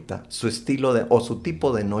favorita, su estilo o su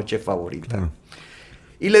tipo de noche favorita. Claro.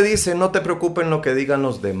 Y le dice, no te preocupes en lo que digan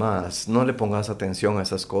los demás, no le pongas atención a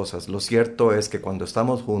esas cosas. Lo cierto es que cuando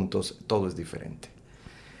estamos juntos, todo es diferente.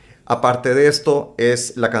 Aparte de esto,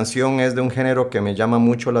 la canción es de un género que me llama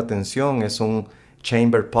mucho la atención, es un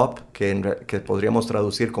chamber pop, que podríamos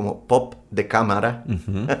traducir como pop de cámara.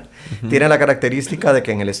 Tiene la característica de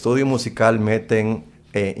que en el estudio musical meten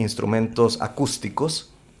instrumentos acústicos,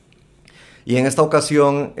 y en esta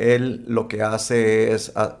ocasión él lo que hace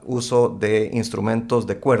es uso de instrumentos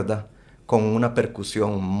de cuerda con una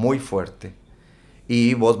percusión muy fuerte,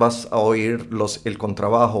 y vos vas a oír el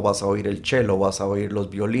contrabajo, vas a oír el cello, vas a oír los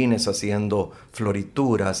violines haciendo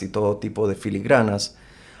florituras y todo tipo de filigranas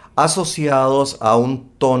asociados a un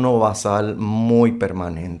tono basal muy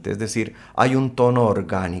permanente. Es decir, hay un tono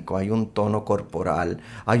orgánico, hay un tono corporal,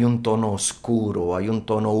 hay un tono oscuro, hay un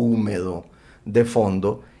tono húmedo de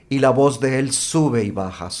fondo, y la voz de él sube y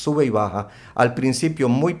baja, al principio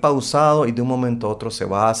muy pausado y de un momento a otro se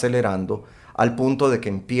va acelerando al punto de que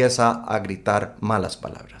empieza a gritar malas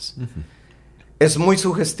palabras. Es muy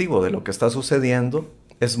sugestivo de lo que está sucediendo,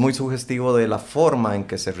 es muy sugestivo de la forma en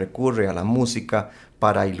que se recurre a la música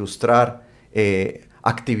para ilustrar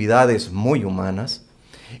actividades muy humanas.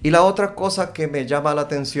 Y la otra cosa que me llama la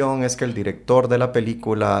atención es que el director de la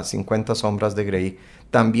película 50 sombras de Grey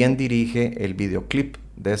también dirige el videoclip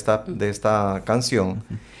de esta canción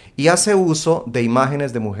y hace uso de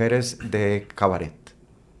imágenes de mujeres de cabaret,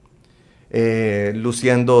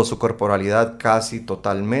 luciendo su corporalidad casi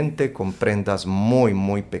totalmente, con prendas muy,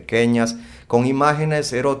 muy pequeñas, con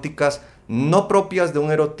imágenes eróticas no propias de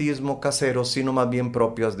un erotismo casero, sino más bien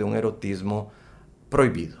propias de un erotismo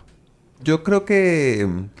prohibido. Yo creo que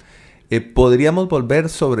podríamos volver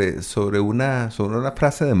sobre una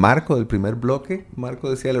frase de Marco del primer bloque.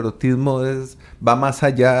 Marco decía, el erotismo va más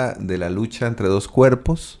allá de la lucha entre dos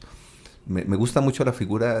cuerpos. Me gusta mucho la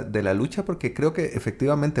figura de la lucha porque creo que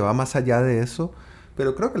efectivamente va más allá de eso,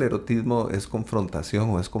 pero creo que el erotismo es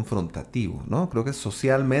confrontación o es confrontativo, ¿no? Creo que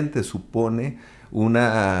socialmente supone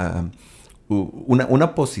una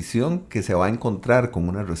posición que se va a encontrar con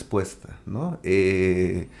una respuesta, ¿no?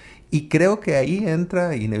 Y creo que ahí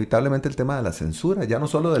entra inevitablemente el tema de la censura, ya no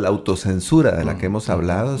solo de la autocensura de la que hemos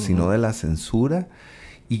hablado, sino de la censura.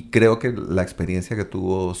 Y creo que la experiencia que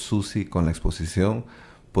tuvo Sussy con la exposición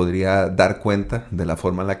podría dar cuenta de la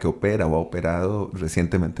forma en la que opera o ha operado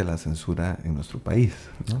recientemente la censura en nuestro país,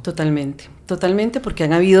 ¿no? Totalmente, porque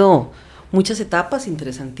han habido muchas etapas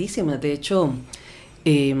interesantísimas. De hecho,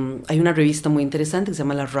 hay una revista muy interesante que se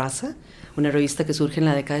llama La Raza, una revista que surge en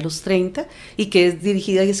la década de los 30 y que es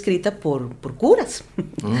dirigida y escrita por curas,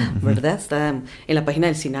 ¿verdad? Está en la página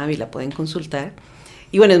del CINAVI, la pueden consultar.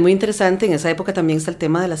 Y bueno, es muy interesante, en esa época también está el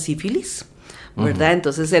tema de la sífilis, ¿verdad?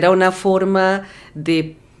 Entonces era una forma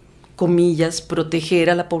de, comillas, proteger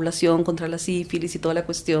a la población contra la sífilis y toda la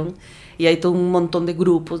cuestión. Y hay todo un montón de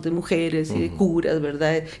grupos de mujeres y de curas,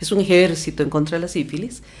 ¿verdad? Es un ejército en contra de la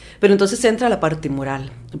sífilis. Pero entonces entra la parte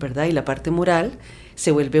moral, ¿verdad? Y la parte moral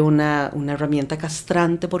se vuelve una herramienta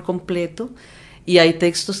castrante por completo. Y hay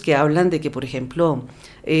textos que hablan de que, por ejemplo,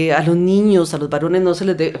 a los niños, a los varones no se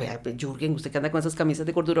les debe... Jürgen, usted que anda con esas camisas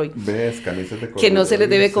de corduroy. ¿Ves? Camisas de corduroy. Que no se les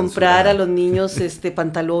debe comprar a los niños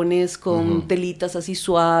pantalones con telitas así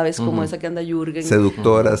suaves, como esa que anda Jürgen.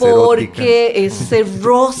 Seductoras, porque eróticas. ese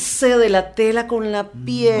roce de la tela con la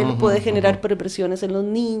piel puede generar perversiones en los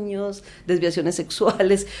niños, desviaciones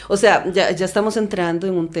sexuales. O sea, ya estamos entrando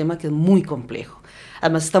en un tema que es muy complejo.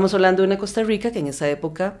 Además, estamos hablando de una Costa Rica que en esa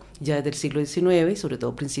época, ya desde el siglo XIX y sobre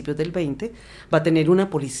todo principios del XX, va a tener una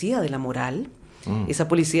policía de la moral. Esa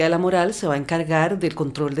policía de la moral se va a encargar del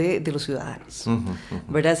control de los ciudadanos,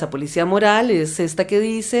 ¿verdad? Esa policía moral es esta que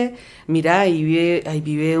dice, mira, ahí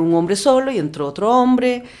vive un hombre solo y entró otro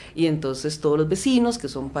hombre, y entonces todos los vecinos que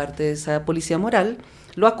son parte de esa policía moral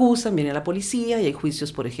lo acusan, viene la policía y hay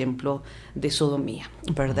juicios, por ejemplo, de sodomía,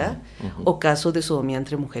 ¿verdad? O casos de sodomía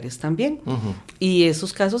entre mujeres también. Y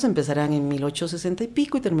esos casos empezarán en 1860 y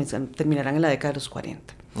pico y terminarán en la década de los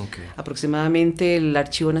 40. Okay. Aproximadamente el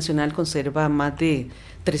Archivo Nacional conserva más de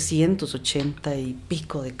 380 y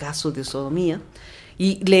pico de casos de sodomía.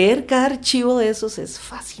 Y leer cada archivo de esos es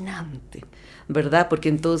fascinante, ¿verdad? Porque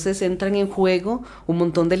entonces entran en juego un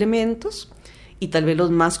montón de elementos. Y tal vez los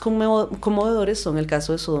más conmovedores son el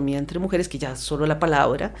caso de sodomía entre mujeres, que ya solo la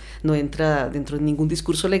palabra no entra dentro de ningún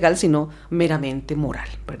discurso legal, sino meramente moral,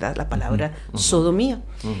 ¿verdad? La palabra sodomía.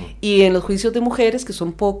 Y en los juicios de mujeres, que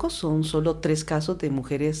son pocos, son solo 3 casos de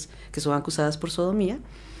mujeres que son acusadas por sodomía,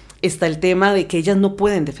 está el tema de que ellas no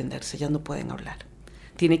pueden defenderse, ellas no pueden hablar.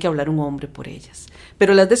 Tiene que hablar un hombre por ellas.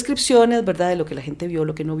 Pero las descripciones, ¿verdad?, de lo que la gente vio,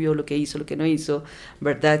 lo que no vio, lo que hizo, lo que no hizo,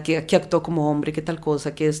 ¿verdad?, que actuó como hombre, que tal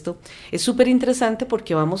cosa, que esto, es súper interesante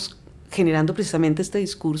porque vamos generando precisamente este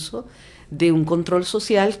discurso de un control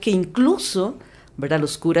social que incluso, ¿verdad?,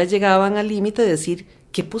 los curas llegaban al límite de decir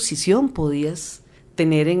qué posición podías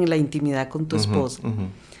tener en la intimidad con tu esposa.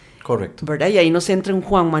 Correcto. ¿Verdad? Y ahí nos entra un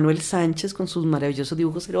Juan Manuel Sánchez con sus maravillosos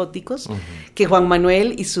dibujos eróticos, que Juan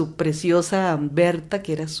Manuel y su preciosa Berta,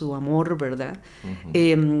 que era su amor, ¿verdad?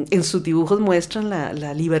 En sus dibujos muestran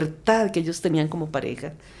la libertad que ellos tenían como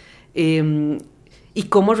pareja. Y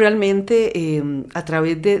cómo realmente a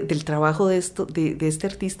través del trabajo de este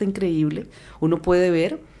artista increíble, uno puede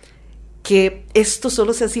ver que esto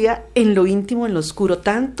solo se hacía en lo íntimo, en lo oscuro,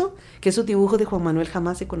 tanto que esos dibujos de Juan Manuel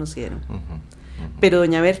jamás se conocieron. Pero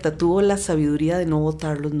doña Berta tuvo la sabiduría de no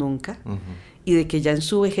botarlos nunca, y de que ya en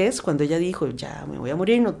su vejez, cuando ella dijo, ya me voy a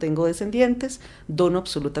morir, no tengo descendientes, dono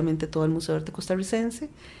absolutamente todo al Museo de Arte Costarricense,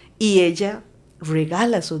 y ella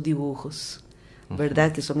regala esos dibujos,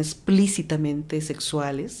 ¿verdad? Que son explícitamente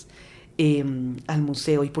sexuales al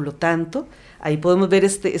museo, y por lo tanto ahí podemos ver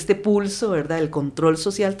este pulso, ¿verdad? El control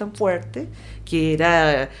social tan fuerte que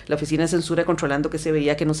era la oficina de censura controlando qué se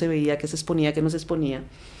veía, qué no se veía, qué se exponía, qué no se exponía,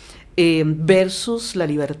 versus la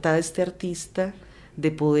libertad de este artista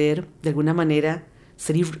de poder de alguna manera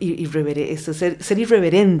ser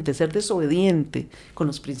irreverente, ser desobediente con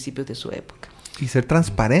los principios de su época. Y ser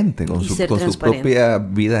transparente con su transparente. propia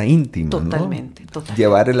vida íntima, Totalmente, ¿no? totalmente.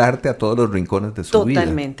 Llevar el arte a todos los rincones de su vida.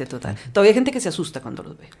 Totalmente. Todavía hay gente que se asusta cuando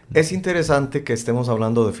los ve. Es interesante que estemos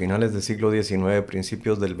hablando de finales del siglo XIX,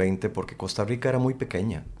 principios del XX, porque Costa Rica era muy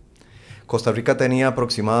pequeña. Costa Rica tenía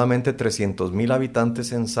aproximadamente 300,000 habitantes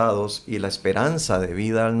censados y la esperanza de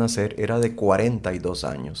vida al nacer era de 42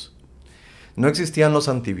 años. No existían los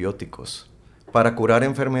antibióticos. Para curar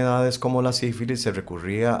enfermedades como la sífilis se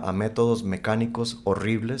recurría a métodos mecánicos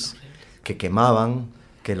horribles que quemaban,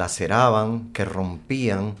 que laceraban, que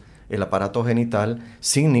rompían el aparato genital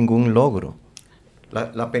sin ningún logro.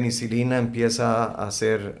 La penicilina empieza a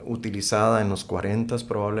ser utilizada en los 40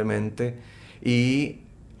 probablemente, y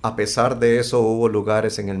a pesar de eso hubo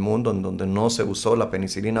lugares en el mundo en donde no se usó la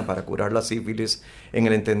penicilina para curar la sífilis, en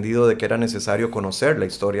el entendido de que era necesario conocer la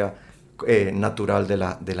historia natural de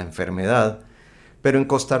la enfermedad. Pero en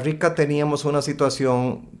Costa Rica teníamos una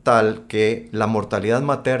situación tal que la mortalidad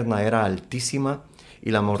materna era altísima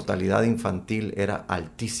y la mortalidad infantil era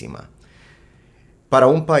altísima. Para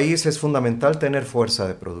un país es fundamental tener fuerza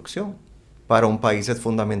de producción. Para un país es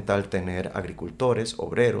fundamental tener agricultores,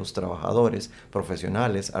 obreros, trabajadores,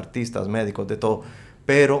 profesionales, artistas, médicos, de todo.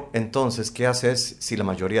 Pero entonces, ¿qué haces si la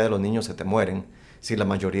mayoría de los niños se te mueren? Si la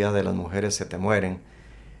mayoría de las mujeres se te mueren.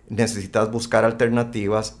 Necesitas buscar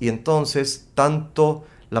alternativas, y entonces tanto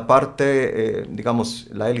la parte, digamos,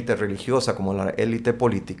 la élite religiosa como la élite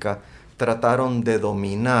política trataron de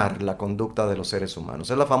dominar la conducta de los seres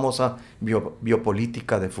humanos. Es la famosa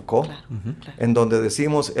biopolítica de Foucault, claro. En donde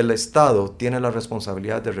decimos el Estado tiene la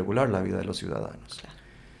responsabilidad de regular la vida de los ciudadanos. Claro.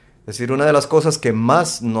 Es decir, una de las cosas que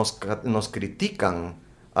más nos critican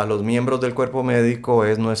a los miembros del cuerpo médico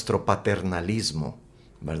es nuestro paternalismo,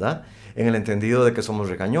 ¿verdad? En el entendido de que somos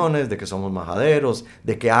regañones, de que somos majaderos,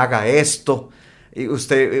 de que haga esto, y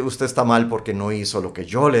usted está mal porque no hizo lo que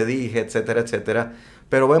yo le dije, etcétera, etcétera.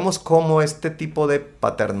 Pero vemos cómo este tipo de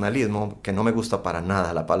paternalismo, que no me gusta para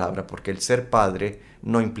nada la palabra, porque el ser padre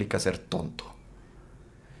no implica ser tonto,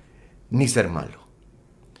 ni ser malo.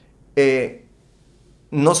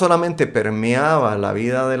 No solamente permeaba la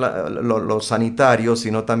vida de los sanitarios,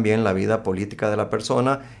 sino también la vida política de la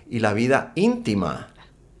persona y la vida íntima.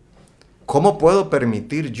 ¿Cómo puedo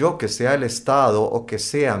permitir yo que sea el Estado o que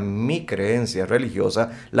sea mi creencia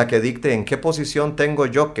religiosa la que dicte en qué posición tengo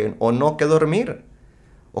yo o no que dormir?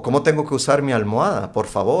 ¿O cómo tengo que usar mi almohada? Por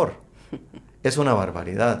favor. Es una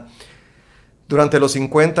barbaridad. Durante los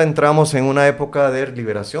 50 entramos en una época de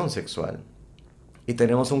liberación sexual. Y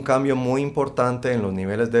tenemos un cambio muy importante en los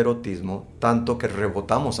niveles de erotismo, tanto que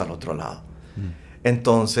rebotamos al otro lado.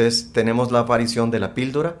 Entonces tenemos la aparición de la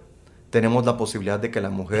píldora. Tenemos la posibilidad de que la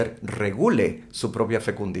mujer regule su propia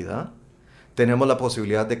fecundidad. Tenemos la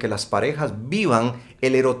posibilidad de que las parejas vivan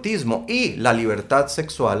el erotismo y la libertad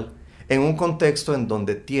sexual en un contexto en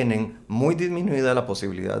donde tienen muy disminuida la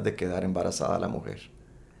posibilidad de quedar embarazada la mujer.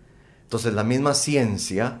 Entonces la misma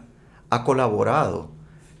ciencia ha colaborado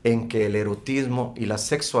en que el erotismo y la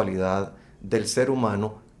sexualidad del ser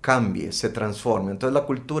humano cambie, se transforme. Entonces la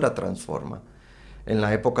cultura transforma. En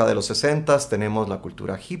la época de los 60 tenemos la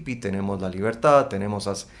cultura hippie, tenemos la libertad, tenemos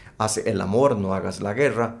hace el amor, no hagas la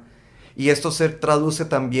guerra. Y esto se traduce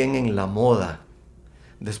también en la moda.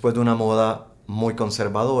 Después de una moda muy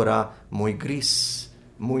conservadora, muy gris,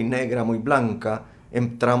 muy negra, muy blanca,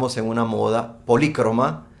 entramos en una moda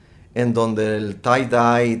polícroma, en donde el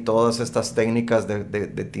tie-dye y todas estas técnicas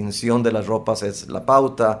de tinción de las ropas es la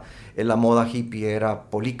pauta. La moda hippie era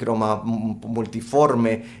polícroma,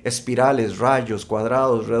 multiforme, espirales, rayos,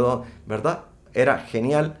 cuadrados, redondos, ¿verdad? Era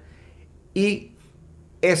genial. Y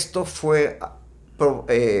esto fue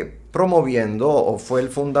promoviendo, o fue el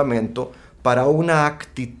fundamento para una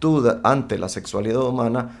actitud ante la sexualidad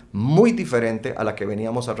humana muy diferente a la que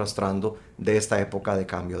veníamos arrastrando de esta época de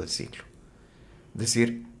cambio de siglo. Es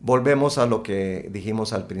decir, volvemos a lo que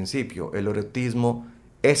dijimos al principio. El erotismo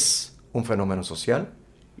es un fenómeno social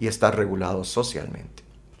y está regulado socialmente.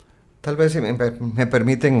 Tal vez me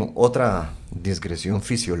permiten otra digresión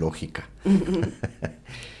fisiológica.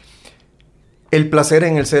 El placer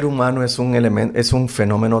en el ser humano es un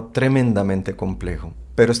fenómeno tremendamente complejo,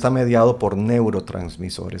 pero está mediado por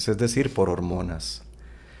neurotransmisores, es decir, por hormonas.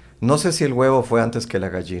 No sé si el huevo fue antes que la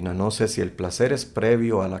gallina, no sé si el placer es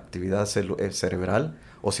previo a la actividad cerebral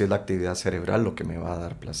o si es la actividad cerebral lo que me va a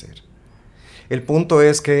dar placer. El punto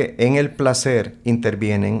es que en el placer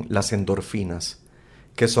intervienen las endorfinas,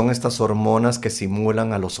 que son estas hormonas que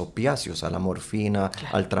simulan a los opiáceos, a la morfina,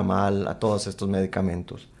 al tramal, a todos estos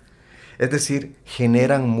medicamentos. Es decir,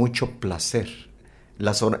 generan mucho placer.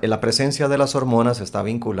 La presencia de las hormonas está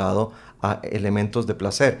vinculado a elementos de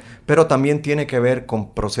placer, pero también tiene que ver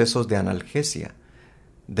con procesos de analgesia,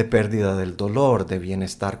 de pérdida del dolor, de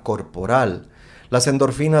bienestar corporal. Las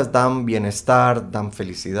endorfinas dan bienestar, dan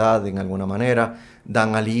felicidad en alguna manera,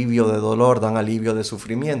 dan alivio de dolor, dan alivio de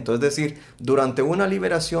sufrimiento. Es decir, durante una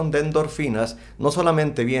liberación de endorfinas, no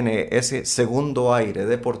solamente viene ese segundo aire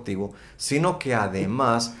deportivo, sino que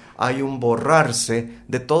además hay un borrarse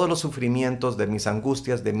de todos los sufrimientos, de mis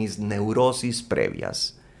angustias, de mis neurosis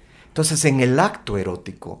previas. Entonces, en el acto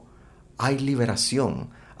erótico hay liberación,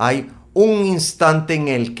 hay un instante en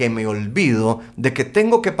el que me olvido de que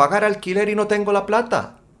tengo que pagar alquiler y no tengo la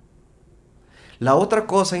plata. La otra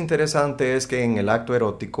cosa interesante es que en el acto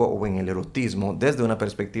erótico o en el erotismo, desde una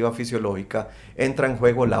perspectiva fisiológica, entra en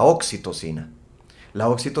juego la oxitocina. La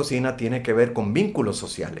oxitocina tiene que ver con vínculos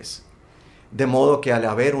sociales. De modo que al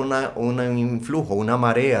haber un influjo, una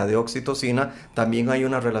marea de oxitocina, también hay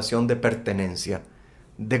una relación de pertenencia,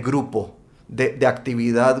 de grupo, de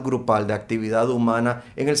actividad grupal, de actividad humana,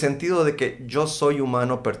 en el sentido de que yo soy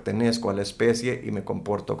humano, pertenezco a la especie y me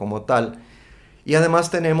comporto como tal. Y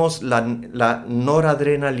además tenemos la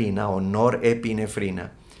noradrenalina o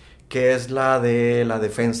norepinefrina, que es la de la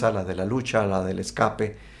defensa, la de la lucha, la del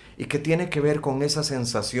escape, y que tiene que ver con esa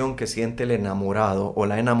sensación que siente el enamorado o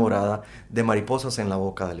la enamorada de mariposas en la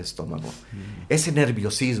boca del estómago. Ese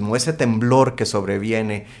nerviosismo, ese temblor que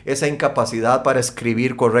sobreviene, esa incapacidad para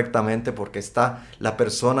escribir correctamente porque está la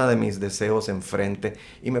persona de mis deseos enfrente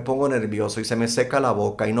y me pongo nervioso y se me seca la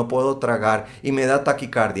boca y no puedo tragar y me da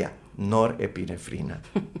taquicardia. Norepinefrina.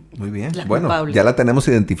 Muy bien. La bueno, culpable. ya la tenemos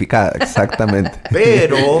identificada, exactamente.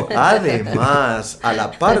 Pero además, a la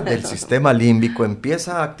par del sistema límbico,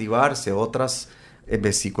 empieza a activarse otras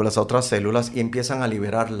vesículas, otras células y empiezan a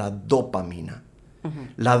liberar la dopamina.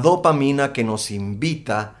 La dopamina que nos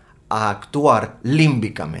invita a actuar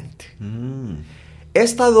límbicamente.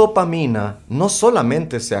 Esta dopamina no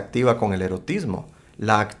solamente se activa con el erotismo,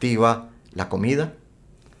 la activa la comida,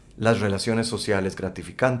 las relaciones sociales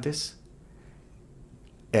gratificantes,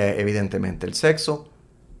 evidentemente el sexo,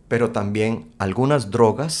 pero también algunas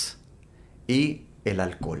drogas y el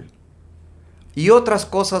alcohol. Y otras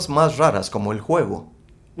cosas más raras como el juego.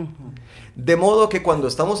 De modo que cuando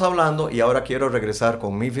estamos hablando, y ahora quiero regresar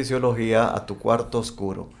con mi fisiología a tu cuarto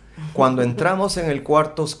oscuro, cuando entramos en el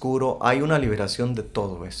cuarto oscuro hay una liberación de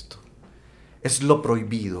todo esto. Es lo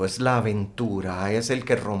prohibido, es la aventura, es el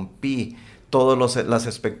que rompí todas las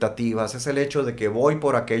expectativas, es el hecho de que voy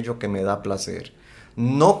por aquello que me da placer.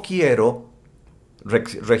 No quiero,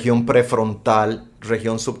 región prefrontal,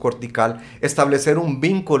 región subcortical, establecer un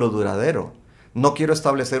vínculo duradero. No quiero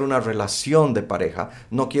establecer una relación de pareja,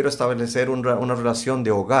 no quiero establecer una relación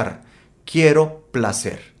de hogar. Quiero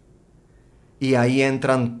placer. Y ahí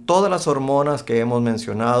entran todas las hormonas que hemos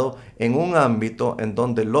mencionado en un ámbito en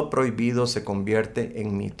donde lo prohibido se convierte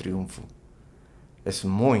en mi triunfo. Es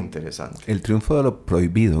muy interesante. El triunfo de lo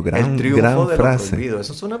prohibido, gran frase. El triunfo de lo prohibido,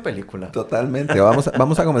 eso es una película. Totalmente,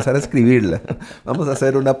 vamos a comenzar a escribirla. Vamos a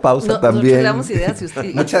hacer una pausa también. Nosotros damos ideas si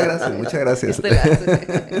usted... Muchas gracias.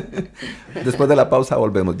 Después de la pausa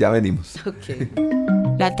volvemos, ya venimos. Okay.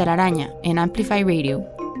 La Telaraña en Amplify Radio.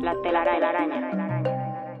 La telaraña.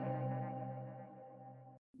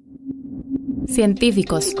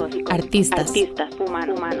 Científicos, artistas,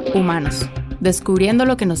 humanos, descubriendo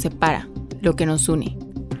lo que nos separa, lo que nos une.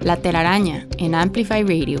 La Telaraña en Amplify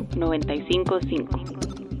Radio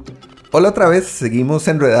 95.5. Hola otra vez, seguimos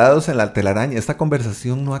enredados en la telaraña. Esta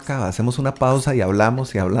conversación no acaba, hacemos una pausa y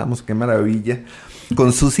hablamos, qué maravilla.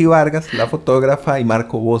 Con Sussy Vargas, la fotógrafa, y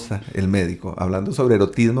Marco Boza, el médico, hablando sobre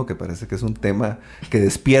erotismo, que parece que es un tema que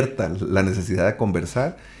despierta la necesidad de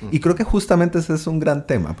conversar. Y creo que justamente ese es un gran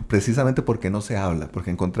tema, precisamente porque no se habla, porque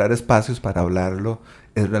encontrar espacios para hablarlo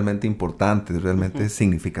es realmente importante, es realmente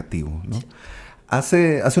significativo, ¿no?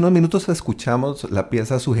 Hace unos minutos escuchamos la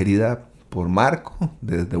pieza sugerida por Marco,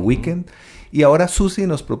 de The Weeknd, y ahora Sussy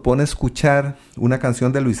nos propone escuchar una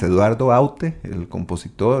canción de Luis Eduardo Aute, el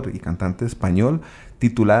compositor y cantante español,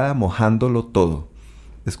 titulada Mojándolo Todo.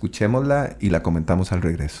 Escuchémosla y la comentamos al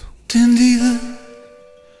regreso. Tendida,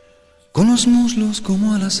 con los muslos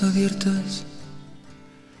como alas abiertas,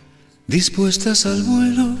 dispuestas al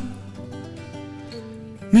vuelo,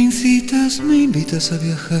 me incitas, me invitas a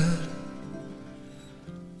viajar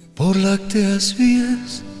por lácteas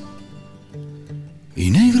vías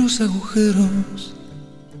y negros agujeros,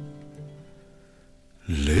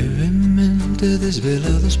 levemente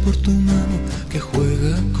desvelados por tu mano que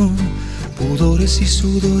juega con pudores y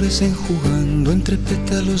sudores, enjugando entre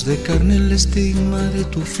pétalos de carne el estigma de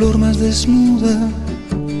tu flor más desnuda,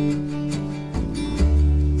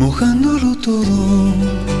 mojándolo todo,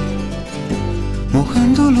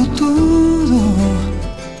 mojándolo todo,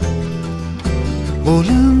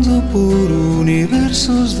 volando por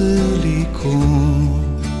universos de licor,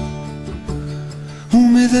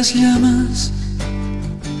 húmedas llamas,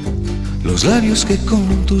 los labios que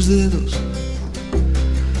con tus dedos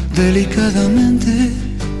delicadamente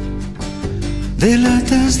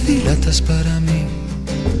dilatas para mí,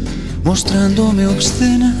 mostrándome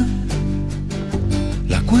obscena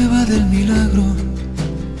la cueva del milagro,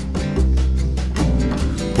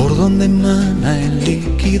 por donde emana el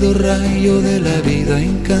líquido rayo de la vida,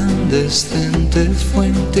 incandescente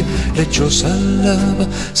fuente, lechosa lava,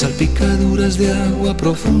 salpicaduras de agua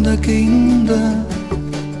profunda que inunda,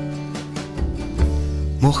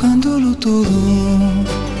 mojándolo todo,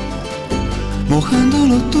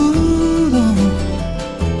 mojándolo todo,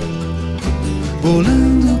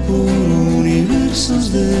 volando por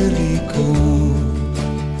universos de licor,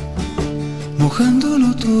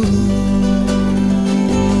 mojándolo todo.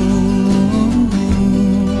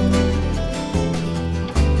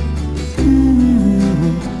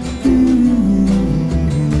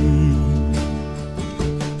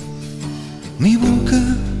 Mi boca,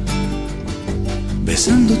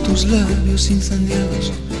 besando tus labios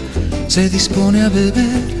incendiados, se dispone a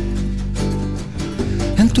beber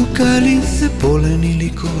en tu cáliz de polen y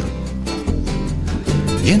licor,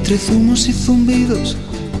 y entre zumos y zumbidos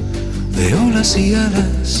de olas y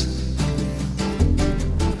alas,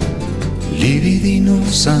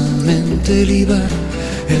 libidinosamente libar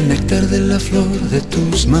el néctar de la flor de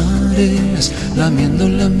tus mareas, lamiendo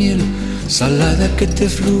la miel salada que te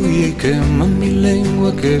fluye y quema mi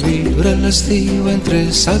lengua que vibra lasciva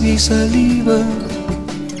entre savia y saliva,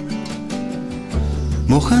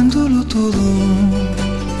 mojándolo todo,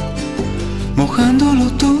 mojándolo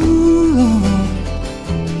todo,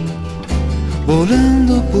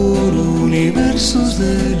 volando por universos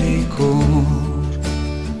de licor.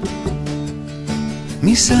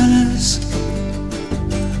 Mis alas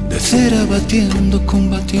de cera batiendo,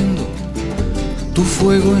 combatiendo tu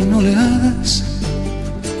fuego en oleadas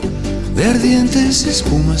de ardientes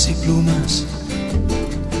espumas y plumas,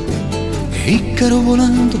 e Ícaro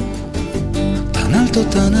volando tan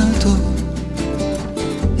alto,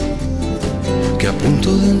 que a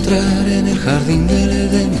punto de entrar en el jardín del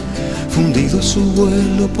Edén, fundido su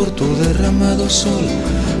vuelo por tu derramado sol,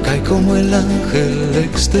 cae como el ángel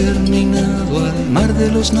exterminado al mar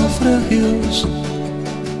de los naufragios,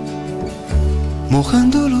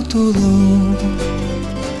 mojándolo todo,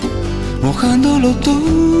 mojándolo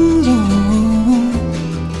todo,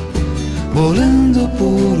 volando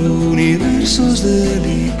por universos de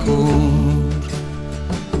licor,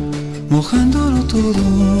 mojándolo todo,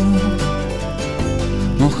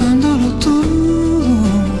 mojándolo todo,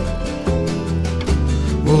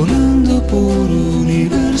 volando por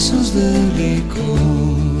universos de licor,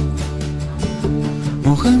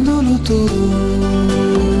 mojándolo todo.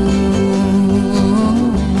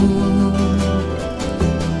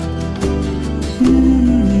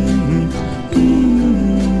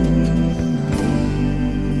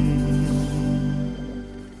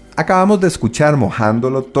 Acabamos de escuchar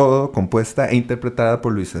Mojándolo Todo, compuesta e interpretada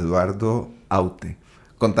por Luis Eduardo Aute.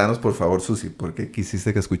 Contanos, por favor, Susi, ¿por qué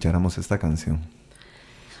quisiste que escucháramos esta canción?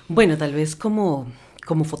 Bueno, tal vez como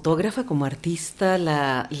fotógrafa, como artista,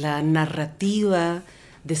 la narrativa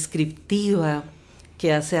descriptiva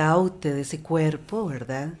que hace Aute de ese cuerpo,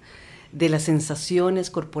 ¿verdad? De las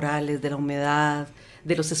sensaciones corporales, de la humedad,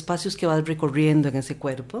 de los espacios que vas recorriendo en ese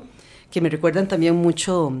cuerpo, que me recuerdan también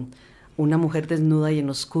mucho Una mujer desnuda y en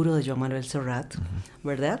oscuro de Joan Manuel Serrat,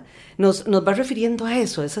 ¿verdad? Nos va refiriendo a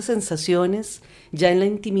eso, a esas sensaciones ya en la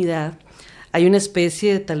intimidad. Hay una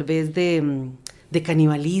especie tal vez de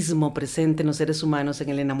canibalismo presente en los seres humanos en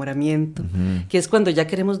el enamoramiento, que es cuando ya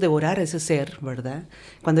queremos devorar a ese ser, ¿verdad?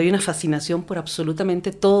 Cuando hay una fascinación por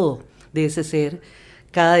absolutamente todo de ese ser,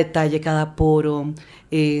 cada detalle, cada poro,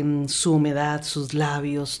 su humedad, sus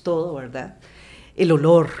labios, todo, ¿verdad? El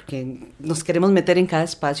olor que nos queremos meter en cada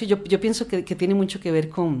espacio. Yo pienso que tiene mucho que ver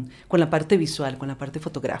con la parte visual, con la parte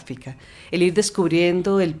fotográfica. El ir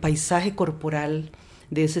descubriendo el paisaje corporal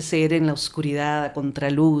de ese ser en la oscuridad, a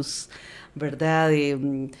contraluz, ¿verdad?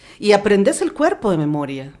 Y aprendes el cuerpo de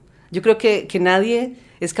memoria. Yo creo que nadie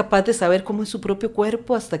es capaz de saber cómo es su propio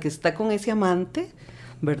cuerpo hasta que está con ese amante,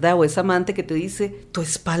 ¿verdad? O esa amante que te dice, tu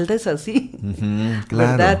espalda es así,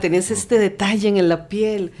 claro. ¿verdad? Tenés este detalle en la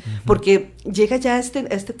piel, porque llega ya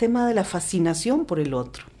este tema de la fascinación por el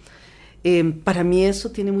otro. Para mí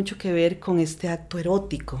eso tiene mucho que ver con este acto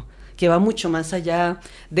erótico, que va mucho más allá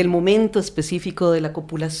del momento específico de la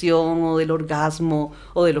copulación o del orgasmo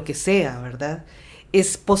o de lo que sea, ¿verdad?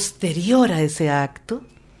 Es posterior a ese acto,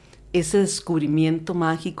 ese descubrimiento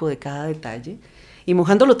mágico de cada detalle. Y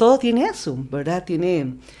Mojándolo Todo tiene eso, ¿verdad?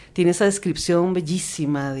 Tiene esa descripción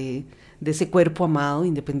bellísima de ese cuerpo amado,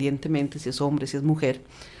 independientemente si es hombre, si es mujer,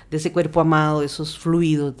 de ese cuerpo amado, de esos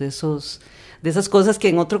fluidos, de esas cosas que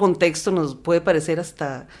en otro contexto nos puede parecer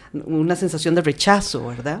hasta una sensación de rechazo,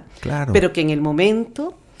 ¿verdad? Claro. Pero que en el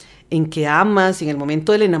momento en que amas, en el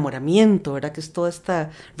momento del enamoramiento, ¿verdad? Que es toda esta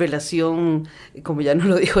relación, como ya nos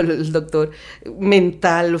lo dijo el doctor,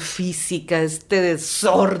 mental, física, este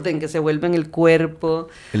desorden que se vuelve en el cuerpo.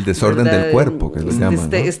 El desorden, ¿verdad?, del cuerpo, que lo llaman,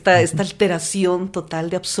 ¿no? Esta alteración total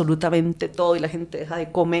de absolutamente todo, y la gente deja de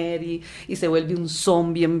comer y se vuelve un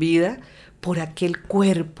zombie en vida por aquel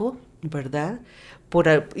cuerpo, ¿verdad?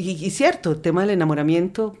 Y cierto, el tema del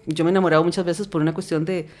enamoramiento, yo me he enamorado muchas veces por una cuestión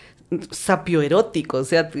de sapio erótico, o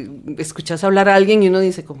sea, escuchas hablar a alguien y uno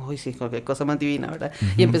dice como, uy, sí, qué cosa más divina, ¿verdad?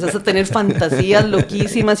 Y empiezas a tener fantasías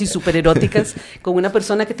loquísimas y súper eróticas con una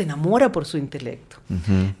persona que te enamora por su intelecto.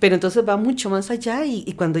 Pero entonces va mucho más allá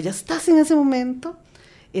y cuando ya estás en ese momento,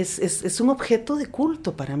 es un objeto de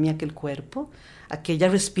culto para mí aquel cuerpo, aquella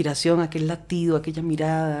respiración, aquel latido, aquella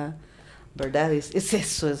mirada, ¿verdad? Es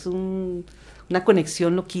eso, es una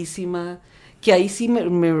conexión loquísima, que ahí sí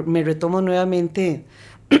me retomo nuevamente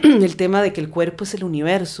el tema de que el cuerpo es el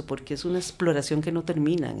universo, porque es una exploración que no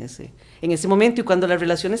termina en ese momento, y cuando las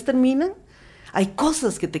relaciones terminan, hay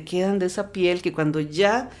cosas que te quedan de esa piel, que cuando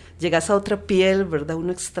ya llegas a otra piel, ¿verdad?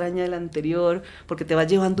 Uno extraña el anterior, porque te va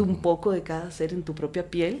llevando un poco de cada ser en tu propia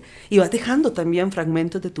piel, y vas dejando también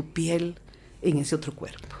fragmentos de tu piel en ese otro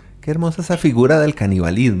cuerpo. Qué hermosa esa figura del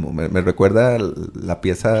canibalismo. Me recuerda la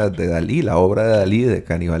pieza de Dalí, la obra de Dalí de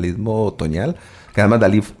canibalismo otoñal, que además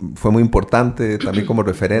Dalí fue muy importante también como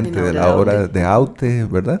referente de la obra de Aute,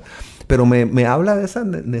 ¿verdad? Pero me habla de esa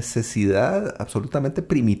necesidad absolutamente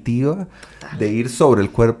primitiva de ir sobre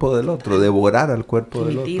el cuerpo del otro, devorar al cuerpo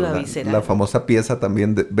primitiva, del otro. La famosa pieza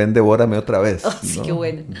también de Ven, devórame otra vez. Oh, sí, ¿no? Qué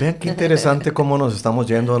bueno. Vean qué interesante cómo nos estamos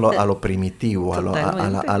yendo a lo primitivo, a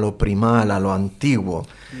lo primal, a lo antiguo.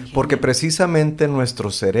 Porque precisamente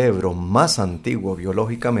nuestro cerebro más antiguo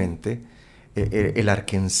biológicamente, el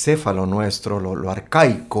arquencéfalo nuestro, lo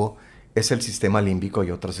arcaico, es el sistema límbico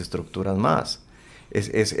y otras estructuras más.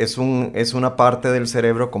 Es una parte del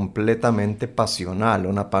cerebro completamente pasional,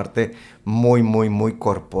 una parte muy, muy, muy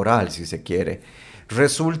corporal, si se quiere.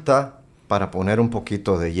 Resulta, para poner un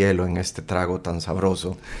poquito de hielo en este trago tan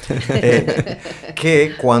sabroso,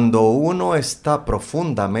 que cuando uno está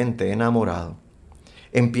profundamente enamorado,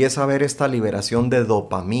 empieza a haber esta liberación de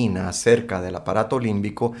dopamina cerca del aparato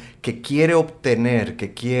límbico que quiere obtener,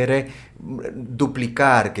 que quiere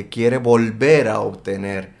duplicar, que quiere volver a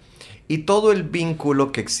obtener. Y todo el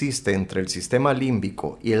vínculo que existe entre el sistema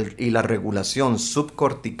límbico y la regulación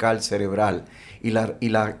subcortical cerebral y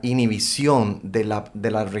la inhibición de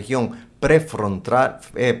la región prefrontal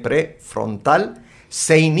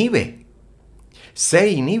se inhibe.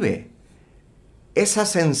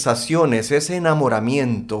 Esas sensaciones, ese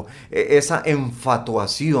enamoramiento, esa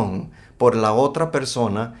enfatuación por la otra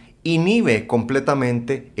persona inhibe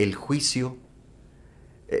completamente el juicio,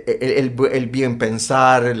 el bien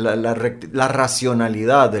pensar, la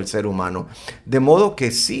racionalidad del ser humano. De modo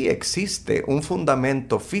que sí existe un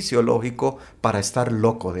fundamento fisiológico para estar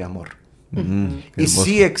loco de amor. Y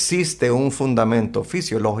sí existe un fundamento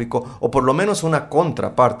fisiológico, o por lo menos una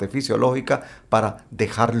contraparte fisiológica, para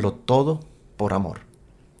dejarlo todo por amor.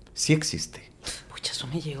 Sí existe. Pucha, eso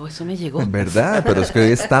me llegó. En verdad, pero es que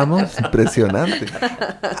hoy estamos impresionante.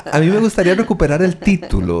 A mí me gustaría recuperar el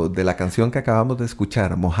título de la canción que acabamos de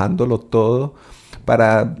escuchar, Mojándolo Todo,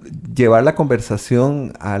 para llevar la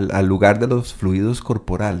conversación al lugar de los fluidos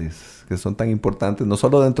corporales, que son tan importantes, no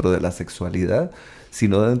solo dentro de la sexualidad,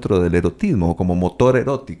 sino dentro del erotismo, como motor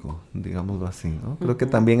erótico, digámoslo así, ¿no? Creo que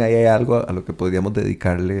también ahí hay algo a lo que podríamos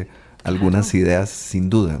dedicarle algunas ideas, sin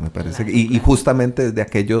duda, me parece. Y justamente de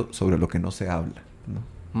aquello sobre lo que no se habla, ¿no?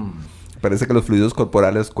 Parece que los fluidos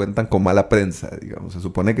corporales cuentan con mala prensa, digamos. Se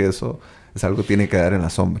supone que eso es algo que tiene que quedar en la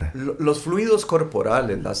sombra. Los fluidos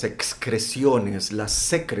corporales, las excreciones, las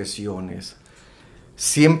secreciones,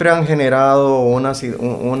 siempre han generado un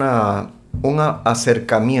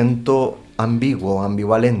acercamiento ambiguo,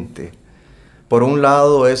 ambivalente. Por un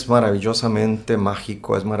lado es maravillosamente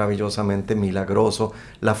mágico, es maravillosamente milagroso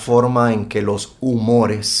la forma en que los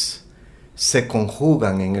humores se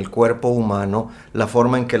conjugan en el cuerpo humano, la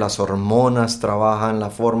forma en que las hormonas trabajan, la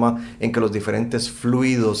forma en que los diferentes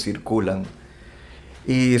fluidos circulan.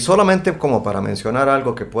 Y solamente como para mencionar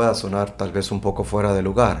algo que pueda sonar tal vez un poco fuera de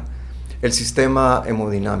lugar, el sistema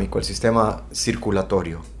hemodinámico, el sistema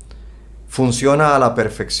circulatorio, funciona a la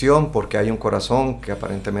perfección porque hay un corazón que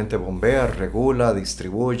aparentemente bombea, regula,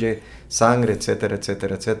 distribuye sangre, etcétera,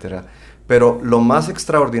 etcétera, etcétera. Pero lo más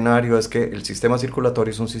extraordinario es que el sistema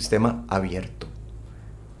circulatorio es un sistema abierto.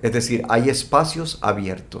 Es decir, hay espacios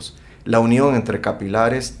abiertos. La unión entre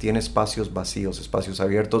capilares tiene espacios vacíos, espacios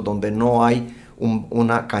abiertos donde no hay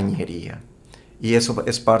una cañería. Y eso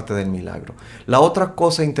es parte del milagro. La otra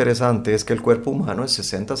cosa interesante es que el cuerpo humano es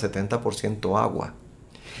 60-70% agua.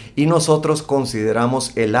 Y nosotros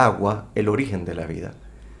consideramos el agua el origen de la vida.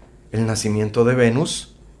 El nacimiento de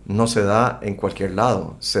Venus no se da en cualquier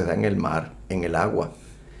lado, se da en el mar, en el agua.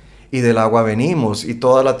 Y del agua venimos, y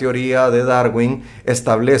toda la teoría de Darwin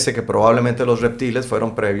establece que probablemente los reptiles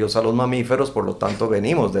fueron previos a los mamíferos, por lo tanto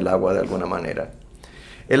venimos del agua de alguna manera.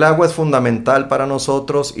 El agua es fundamental para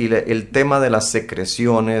nosotros y el tema de las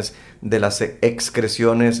secreciones, de las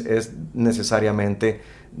excreciones es necesariamente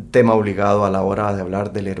tema obligado a la hora de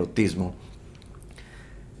hablar del erotismo.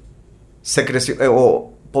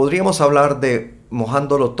 Podríamos hablar de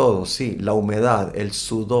mojándolo todo, sí, la humedad, el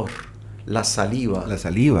sudor, la saliva. La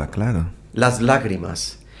saliva, claro. Las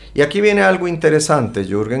lágrimas. Y aquí viene algo interesante,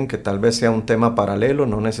 Jürgen, que tal vez sea un tema paralelo,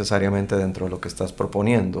 no necesariamente dentro de lo que estás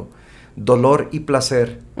proponiendo. Dolor y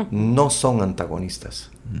placer no son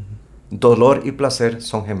antagonistas. Dolor y placer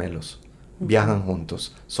son gemelos, viajan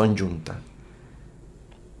juntos, son yunta.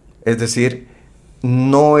 Es decir,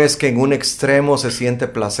 no es que en un extremo se siente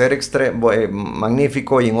placer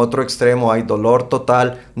magnífico y en otro extremo hay dolor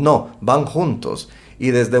total. No, van juntos.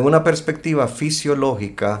 Y desde una perspectiva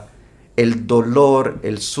fisiológica, el dolor,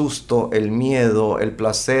 el susto, el miedo, el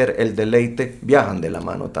placer, el deleite viajan de la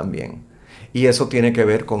mano también. Y eso tiene que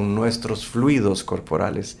ver con nuestros fluidos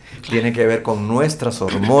corporales, tiene que ver con nuestras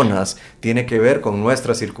hormonas, tiene que ver con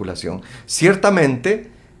nuestra circulación.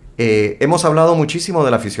 Ciertamente, hemos hablado muchísimo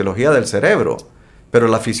de la fisiología del cerebro, pero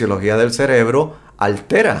la fisiología del cerebro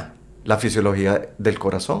altera la fisiología del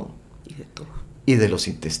corazón y de los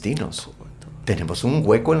intestinos. Tenemos un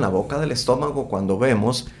hueco en la boca del estómago cuando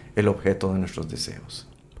vemos el objeto de nuestros deseos.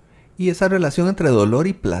 Y esa relación entre dolor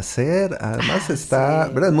y placer, además está,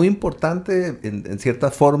 sí, ¿verdad? Es muy importante en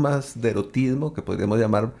ciertas formas de erotismo que podríamos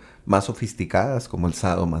llamar más sofisticadas, como el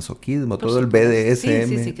sadomasoquismo, todo el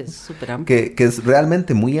BDSM, sí, que es súper amplio. que es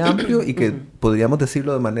realmente muy amplio y que podríamos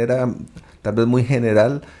decirlo de manera tal vez muy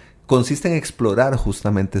general, consiste en explorar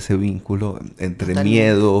justamente ese vínculo entre Totalmente.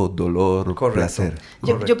 Miedo, dolor, Correcto. placer.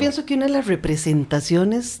 Yo pienso que una de las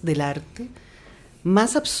representaciones del arte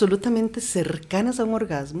más absolutamente cercanas a un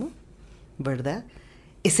orgasmo, ¿verdad?,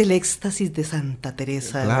 es el éxtasis de Santa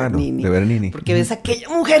Teresa de Bernini. Porque ves aquella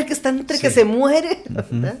mujer que está entre que se muere,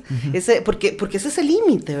 ¿verdad? Porque ese es el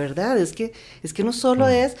límite, ¿verdad? Es que no solo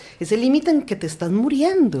es el límite en que te estás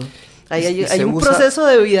muriendo. Hay un proceso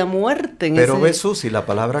de vida-muerte en pero ese... ves, Susi, la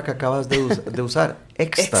palabra que acabas de usar,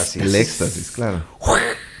 éxtasis. El éxtasis, claro.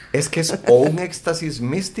 Es que es o un éxtasis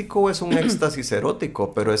místico o es un éxtasis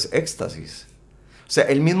erótico, pero es éxtasis. O sea,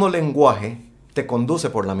 el mismo lenguaje te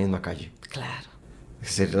conduce por la misma calle. Claro.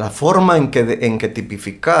 Es decir, la forma en que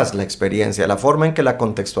tipificas la experiencia, la forma en que la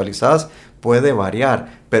contextualizas puede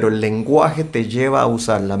variar, pero el lenguaje te lleva a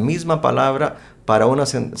usar la misma palabra para una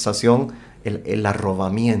sensación, el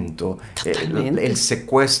arrobamiento, el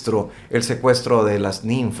secuestro de las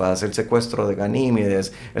ninfas, el secuestro de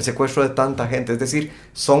Ganímedes, el secuestro de tanta gente. Es decir,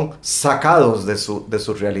 son sacados de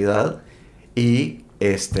su realidad y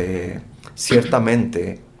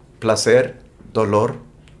ciertamente placer, dolor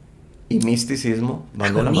y misticismo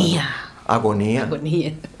van de la mano. Agonía.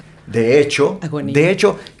 De hecho,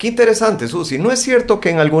 qué interesante, Susi. ¿No es cierto que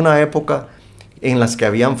en alguna época en las que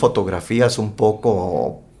habían fotografías un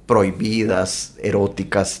poco prohibidas,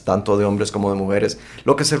 eróticas, tanto de hombres como de mujeres,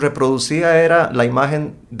 lo que se reproducía era la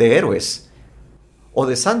imagen de héroes o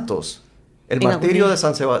de santos? El martirio de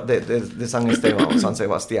San Esteban o San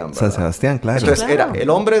Sebastián, ¿verdad? San Sebastián, claro. Entonces era el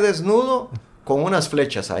hombre desnudo con unas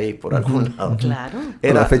flechas ahí por algún lado. Claro.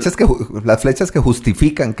 Las flechas que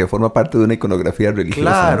justifican que forma parte de una iconografía religiosa.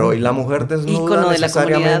 Claro, ¿no? Y la mujer desnuda ícono de la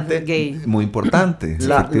comunidad necesariamente... gay. Muy importante,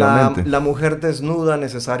 efectivamente. La mujer desnuda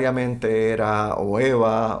necesariamente era o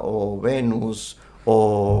Eva o Venus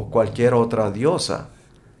o cualquier otra diosa.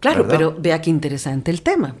 Claro, ¿verdad? pero vea qué interesante el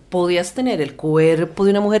tema. Podías tener el cuerpo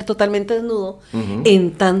de una mujer totalmente desnudo,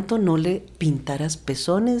 en tanto no le pintaras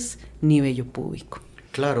pezones ni vello púbico.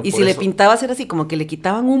 Claro, Y por si le eso- pintabas era así, como que le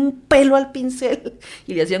quitaban un pelo al pincel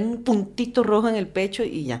y le hacían un puntito rojo en el pecho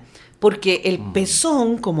y ya. Porque el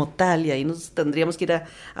pezón como tal, y ahí nos tendríamos que ir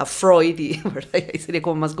a Freud, ¿verdad? Y ahí sería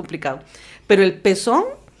como más complicado. Pero el pezón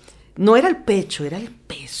no era el pecho, era el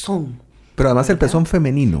pezón. Pero además el pezón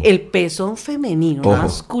femenino. El pezón femenino, Ojo.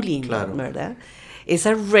 masculino, Claro. ¿verdad?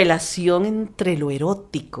 Esa relación entre lo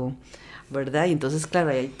erótico, ¿verdad? Y entonces, claro,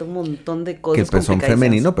 ahí hay todo un montón de cosas Que el pezón complicadísimas.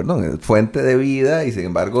 femenino, perdón, es fuente de vida y sin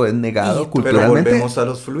embargo es negado Y- culturalmente. Pero volvemos a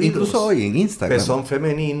los fluidos. Incluso hoy en Instagram. Pezón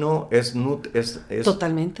femenino es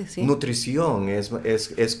Totalmente, sí. nutrición,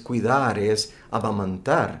 es cuidar, es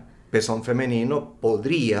amamantar. Pezón femenino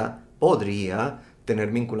podría tener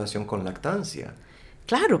vinculación con lactancia.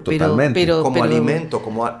 Claro, Totalmente. pero Como alimento,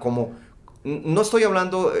 no estoy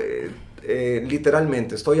hablando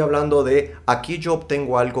literalmente, estoy hablando de aquí yo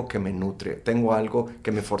obtengo algo que me nutre, tengo algo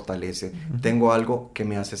que me fortalece, tengo algo que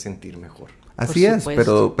me hace sentir mejor. Así Por es,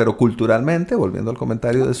 supuesto. pero culturalmente, volviendo al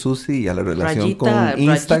comentario de Sussy y a la relación Rayita con al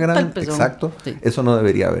Instagram, pezón. exacto, Sí. eso no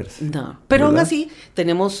debería verse. No, pero aún ¿verdad? así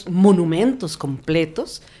tenemos monumentos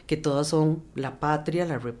completos que todas son la patria,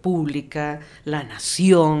 la república, la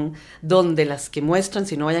nación, donde las que muestran,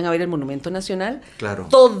 si no vayan a ver el monumento nacional, Claro.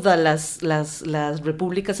 todas las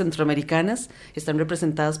repúblicas centroamericanas están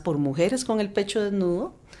representadas por mujeres con el pecho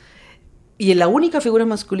desnudo. Y la única figura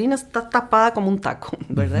masculina está tapada como un taco,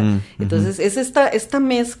 ¿verdad? Ujú, Entonces, es esta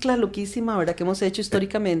mezcla loquísima, ¿verdad?, que hemos hecho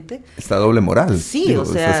históricamente. Esta doble moral. Sí, o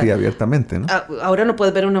sea, así abiertamente, ¿no? Ahora no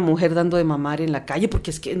puedes ver a una mujer dando de mamar en la calle porque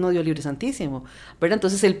es que no dio libre santísimo, ¿verdad?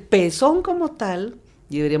 Entonces, el pezón como tal,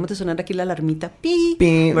 y deberíamos de sonar aquí la alarmita, pi,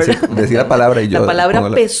 Pi, ¿verdad? sí, decir la palabra y yo La palabra pongo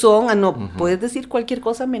la- pezón, no, puedes decir cualquier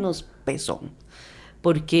cosa menos pezón,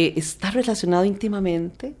 porque está relacionado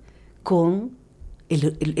íntimamente con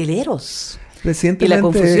el eros. Y Recientemente la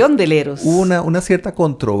confusión del eros. hubo una cierta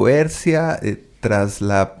controversia tras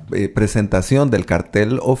la presentación del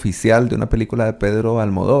cartel oficial de una película de Pedro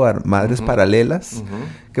Almodóvar, Madres Paralelas,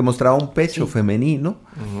 que mostraba un pecho femenino,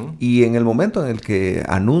 y en el momento en el que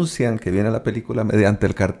anuncian que viene la película mediante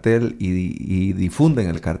el cartel y difunden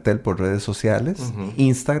el cartel por redes sociales,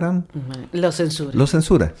 Instagram Lo censura. lo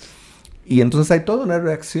censura. Y entonces hay toda una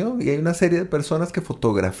reacción y hay una serie de personas que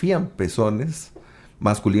fotografían pezones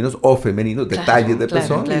masculinos o femeninos, Claro, detalles de claro,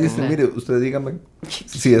 pezón, claro, y dicen, claro. mire, usted dígame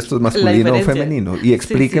si esto es La masculino o diferencia. femenino, y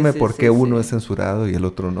explíqueme sí, por sí, qué sí, uno sí. es censurado y el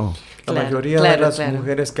otro no. La Claro, mayoría de claro, las claro.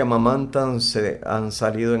 mujeres que amamantan se han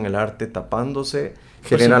salido en el arte tapándose.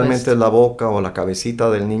 Por Generalmente supuesto. es la boca o la cabecita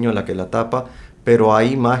del niño la que la tapa, pero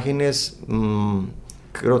hay imágenes,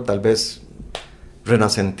 creo tal vez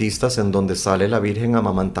renacentistas, en donde sale la Virgen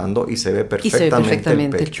amamantando y se ve Y se ve perfectamente,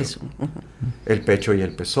 perfectamente el el pecho. pezón. El pecho y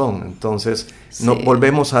el pezón. Entonces, Sí.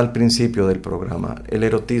 volvemos al principio del programa. El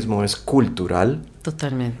erotismo es cultural.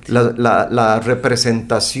 Totalmente. La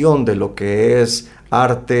representación de lo que es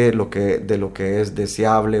arte, de lo que es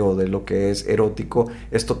deseable o de lo que es erótico,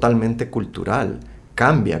 es totalmente cultural.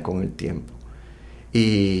 Cambia con el tiempo.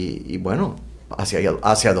 Y bueno,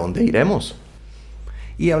 ¿hacia dónde iremos?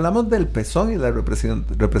 Y hablamos del pezón y las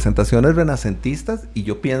representaciones renacentistas, y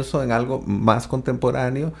yo pienso en algo más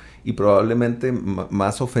contemporáneo y probablemente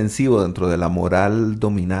más ofensivo dentro de la moral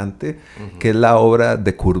dominante, que es la obra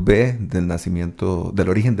de Courbet del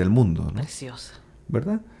origen del mundo, ¿no? Preciosa.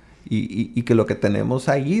 ¿Verdad? Y que lo que tenemos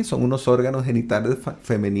ahí son unos órganos genitales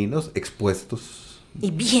femeninos expuestos. Y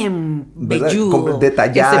bien ¿Verdad? velludo. Como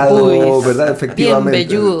detallado, ese pubis. ¿verdad? Efectivamente. Bien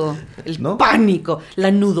velludo. El ¿No? pánico,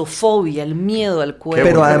 la nudofobia, el miedo al cuerpo.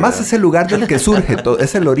 Pero bonito, además ¿verdad? es el lugar del que surge todo,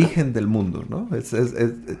 es el origen del mundo, ¿no?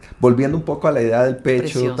 Volviendo un poco a la idea del pecho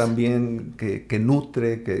Precioso. también, que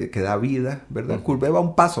nutre, que da vida, ¿verdad? Courbet va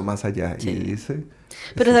un paso más allá y dice...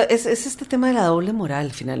 Pero es este tema de la doble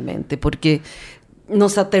moral, finalmente, porque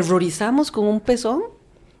nos aterrorizamos con un pezón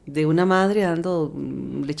de una madre dando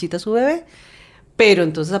lechita a su bebé, pero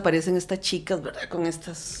entonces aparecen estas chicas, ¿verdad?, con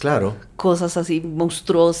estas Claro. cosas así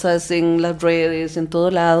monstruosas en las redes, en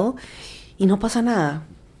todo lado, y no pasa nada,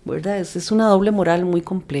 ¿verdad? Es una doble moral muy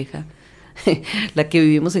compleja la que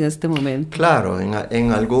vivimos en este momento. Claro,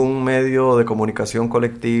 en algún medio de comunicación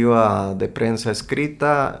colectiva de prensa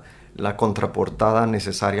escrita, la contraportada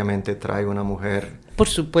necesariamente trae una mujer Por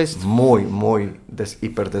supuesto. muy, muy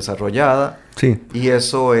hiperdesarrollada. Sí. Y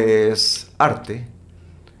eso es arte,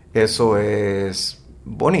 eso es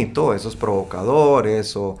bonito, eso es provocador,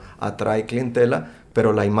 eso atrae clientela,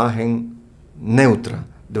 pero la imagen neutra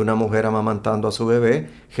de una mujer amamantando a su bebé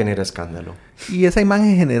genera escándalo. Y esa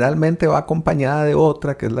imagen generalmente va acompañada de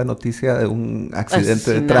otra, que es la noticia de un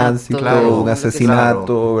accidente de tránsito, claro, un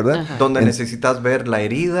asesinato, ¿verdad? Ajá. Donde necesitas ver la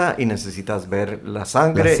herida y necesitas ver la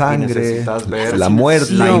sangre y necesitas ver la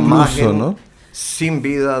muerte, la imagen, incluso, ¿no? Sin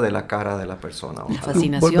vida de la cara de la persona. La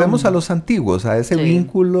fascinación. Volvemos a los antiguos, a ese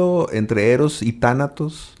vínculo entre eros y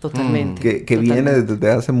tánatos. Totalmente. Que Totalmente. viene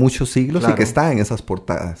desde hace muchos siglos y que está en esas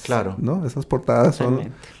portadas. Claro. ¿No? Esas portadas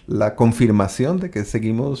Totalmente. son la confirmación de que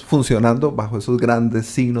seguimos funcionando bajo esos grandes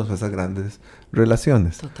signos, esas grandes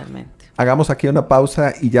relaciones. Totalmente. Hagamos aquí una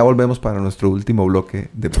pausa y ya volvemos para nuestro último bloque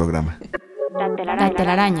de programa. La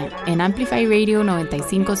Telaraña en Amplify Radio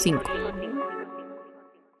 95.5.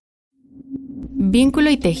 Vínculo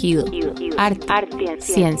y tejido, arte,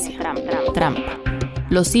 ciencia, trampa.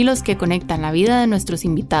 Los hilos que conectan la vida de nuestros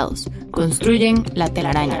invitados construyen la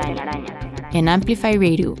telaraña. En Amplify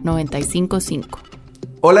Radio 95.5.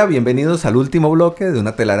 Hola, bienvenidos al último bloque de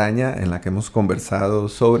una telaraña en la que hemos conversado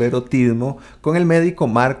sobre erotismo con el médico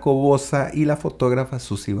Marco Boza y la fotógrafa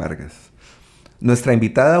Sussy Vargas. Nuestra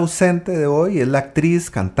invitada ausente de hoy es la actriz,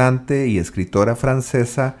 cantante y escritora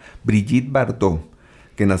francesa Brigitte Bardot,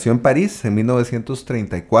 que nació en París en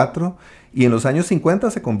 1934 y en los años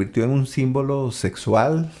 50 se convirtió en un símbolo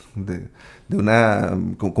sexual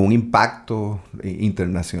con un impacto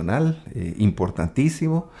internacional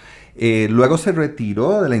importantísimo. Luego se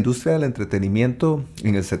retiró de la industria del entretenimiento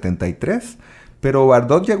en el 73, pero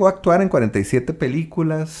Bardot llegó a actuar en 47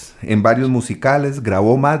 películas, en varios musicales,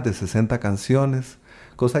 grabó más de 60 canciones,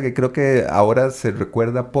 cosa que creo que ahora se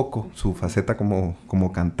recuerda poco, su faceta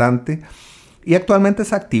como cantante. Y actualmente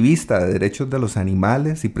es activista de derechos de los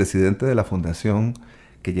animales y presidente de la fundación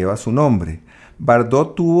que lleva su nombre.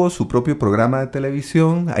 Bardot tuvo su propio programa de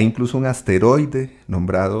televisión, hay incluso un asteroide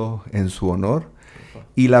nombrado en su honor.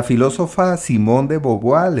 Y la filósofa Simone de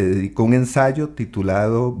Beauvoir le dedicó un ensayo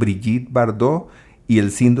titulado Brigitte Bardot y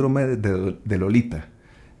el síndrome de Lolita,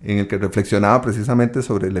 en el que reflexionaba precisamente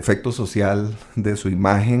sobre el efecto social de su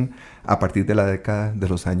imagen a partir de la década de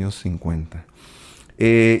los años 50.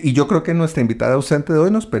 Y yo creo que nuestra invitada ausente de hoy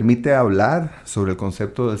nos permite hablar sobre el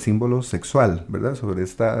concepto del símbolo sexual, ¿verdad? Sobre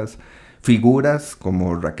estas figuras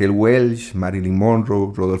como Raquel Welch, Marilyn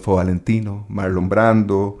Monroe, Rodolfo Valentino, Marlon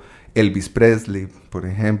Brando, Elvis Presley, por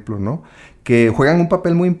ejemplo, ¿no? Que juegan un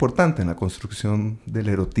papel muy importante en la construcción del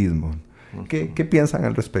erotismo. ¿Qué piensan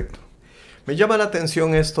al respecto? Me llama la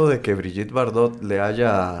atención esto de que Brigitte Bardot le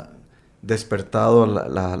haya despertado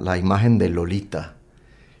la imagen de Lolita,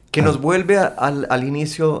 que nos vuelve al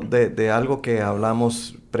inicio de algo que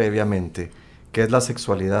hablamos previamente, que es la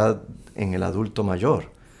sexualidad en el adulto mayor,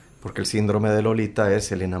 porque el síndrome de Lolita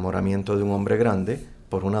es el enamoramiento de un hombre grande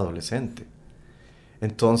por un adolescente.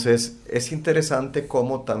 Entonces, es interesante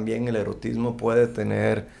cómo también el erotismo puede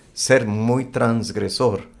ser muy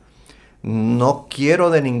transgresor. No quiero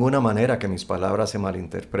de ninguna manera que mis palabras se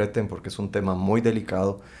malinterpreten porque es un tema muy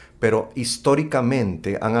delicado, pero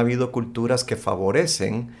históricamente han habido culturas que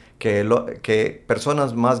favorecen que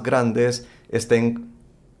personas más grandes estén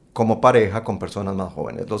como pareja con personas más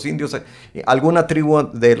jóvenes. Los indios, alguna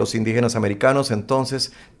tribu de los indígenas americanos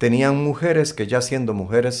entonces tenían mujeres que ya siendo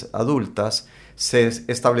mujeres adultas se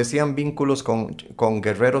establecían vínculos con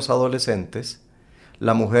guerreros adolescentes.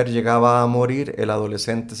 La mujer llegaba a morir, el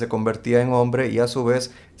adolescente se convertía en hombre y a su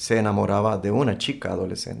vez se enamoraba de una chica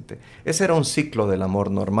adolescente. Ese era un ciclo del amor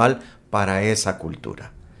normal para esa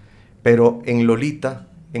cultura. Pero en Lolita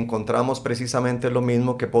encontramos precisamente lo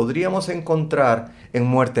mismo que podríamos encontrar en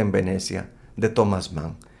Muerte en Venecia, de Thomas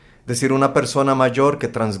Mann. Es decir, una persona mayor que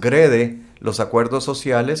transgrede los acuerdos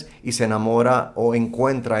sociales y se enamora o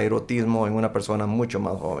encuentra erotismo en una persona mucho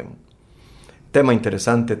más joven. Tema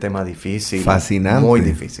interesante, tema difícil. Fascinante. Muy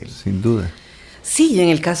difícil. Sin duda. Sí, en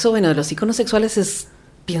el caso, de los iconos sexuales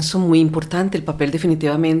pienso, muy importante el papel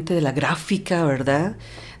definitivamente de la gráfica, ¿verdad?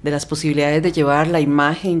 De las posibilidades de llevar la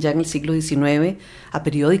imagen ya en el siglo XIX a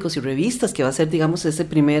periódicos y revistas, que va a ser, digamos, ese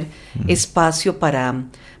primer espacio para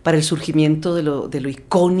el surgimiento de lo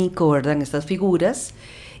icónico, ¿verdad? En estas figuras.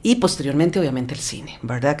 Y posteriormente, obviamente, el cine,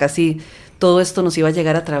 ¿verdad? Casi todo esto nos iba a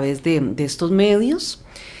llegar a través de estos medios.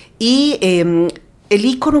 Y el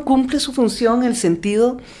ícono cumple su función en el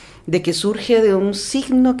sentido de que surge de un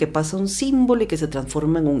signo que pasa a un símbolo y que se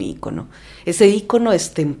transforma en un ícono. Ese ícono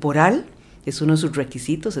es temporal, es uno de sus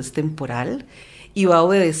requisitos, es temporal, y va a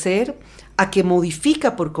obedecer a que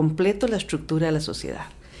modifica por completo la estructura de la sociedad.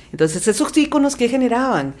 Entonces, esos íconos, ¿qué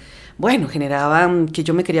generaban? Bueno, generaban que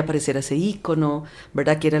yo me quería parecer a ese ícono,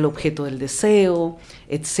 ¿verdad? Que era el objeto del deseo,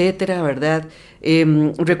 etcétera, ¿verdad?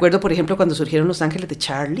 Recuerdo, por ejemplo, cuando surgieron Los Ángeles de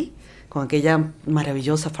Charlie, con aquella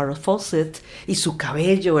maravillosa Farrah Fawcett y su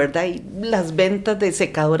cabello, ¿verdad? Y las ventas de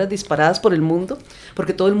secadoras disparadas por el mundo,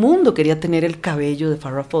 porque todo el mundo quería tener el cabello de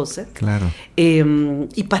Farrah Fawcett. Claro.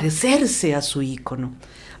 Y parecerse a su ícono,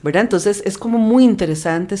 ¿verdad? Entonces es como muy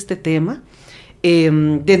interesante este tema.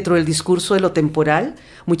 Dentro del discurso de lo temporal,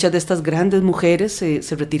 muchas de estas grandes mujeres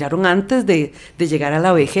se retiraron antes de llegar a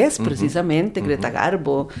la vejez, precisamente, Greta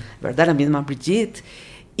Garbo, ¿verdad? La misma Brigitte.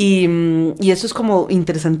 Y eso es como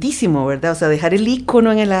interesantísimo, ¿verdad? O sea, dejar el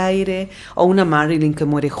ícono en el aire, o una Marilyn que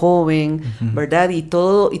muere joven, ¿verdad? Y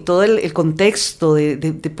todo el contexto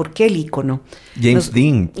de por qué el ícono. James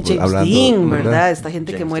Dean, ¿verdad? Esta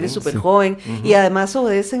gente que muere súper joven, y además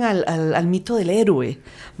obedecen al mito del héroe,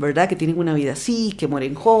 ¿verdad? Que tienen una vida así, que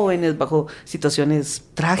mueren jóvenes, bajo situaciones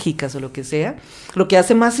trágicas o lo que sea. Lo que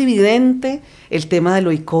hace más evidente el tema de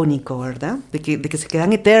lo icónico, ¿verdad? De que se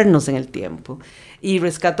quedan eternos en el tiempo. Y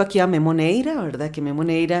rescato aquí a Memo Neira, ¿verdad? Que Memo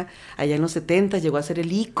Neira, allá en los 70, llegó a ser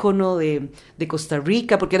el ícono de Costa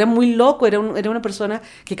Rica, porque era muy loco, era una persona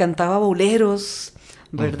que cantaba boleros,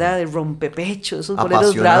 ¿verdad? De rompepecho, esos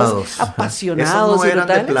boleros bravos, apasionados. Esos no eran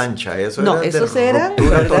brutales. de plancha, esos eran de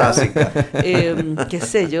ruptura torácica. Qué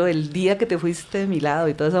sé yo, el día que te fuiste de mi lado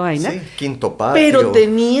y toda esa vaina. Sí, quinto patio. Pero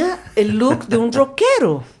tenía el look de un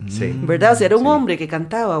rockero, ¿verdad? O sea, era un hombre que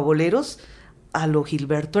cantaba boleros a lo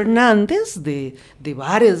Gilberto Hernández de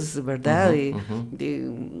bares, ¿verdad? De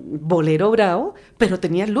bolero bravo, pero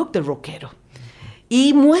tenía el look de rockero.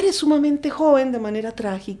 Y muere sumamente joven de manera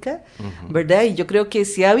trágica, ¿verdad? Y yo creo que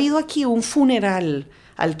si ha habido aquí un funeral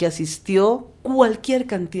al que asistió cualquier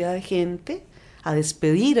cantidad de gente a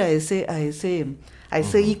despedir a ese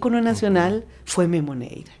ícono nacional, fue Memo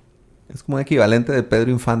Neira. Es como un equivalente de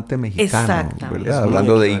Pedro Infante mexicano, Exactamente. ¿verdad?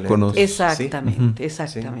 Hablando de íconos. Exactamente,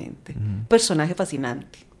 exactamente. Personaje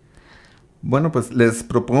fascinante. Bueno, pues les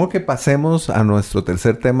propongo que pasemos a nuestro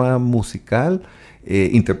tercer tema musical,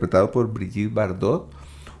 interpretado por Brigitte Bardot,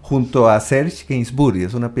 junto a Serge Gainsbourg.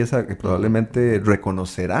 Es una pieza que probablemente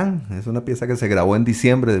reconocerán. Es una pieza que se grabó en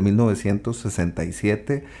diciembre de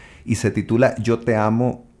 1967 y se titula Yo te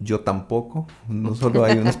amo, yo tampoco. No solo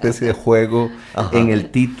hay una especie de juego en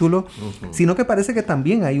el título, sino que parece que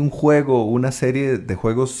también hay un juego, una serie de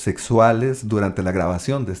juegos sexuales durante la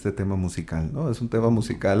grabación de este tema musical, ¿no? Es un tema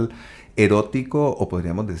musical erótico, o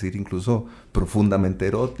podríamos decir incluso profundamente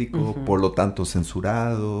erótico, por lo tanto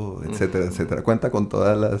censurado, etcétera, etcétera. Cuenta con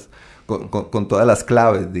todas las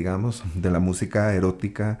claves, digamos, de la música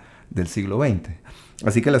erótica del siglo XX.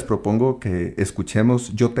 Así que les propongo que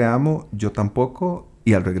escuchemos Yo te amo, yo tampoco,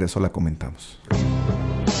 y al regreso la comentamos.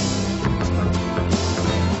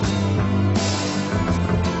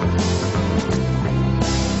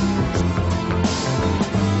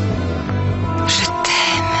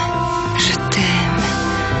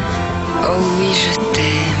 Oh oui, je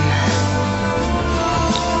t'aime.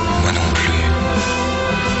 Moi non plus.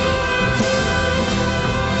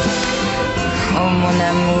 Oh mon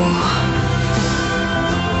amour.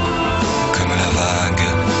 Comme la vague,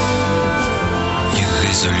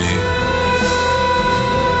 irrésolue.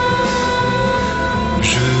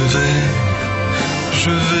 Je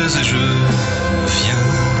vais et je viens.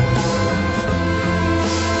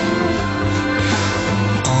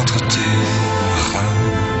 Entre tes reins.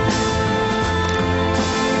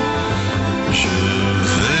 Je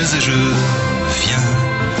vais et je viens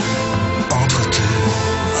entre tes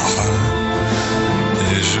reins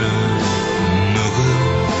et je me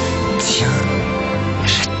retiens.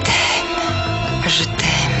 Je t'aime.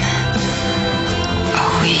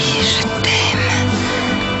 Oh oui, je t'aime.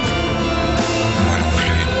 Moi non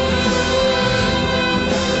plus.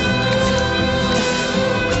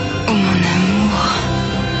 Oh mon amour,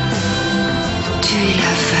 tu es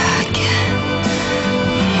la vague.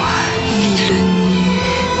 Moi, l'île nue.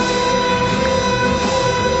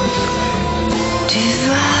 Tu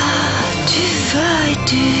vas et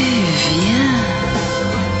tu viens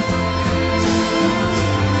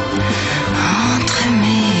entre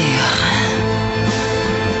mes reins.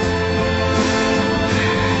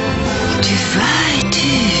 Tu vas et tu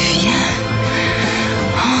viens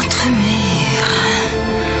entre mes reins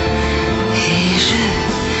et je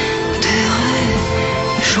te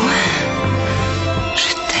rejoins. Je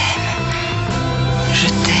t'aime,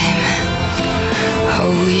 oh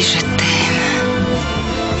oui je t'aime.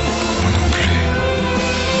 Moi non plus.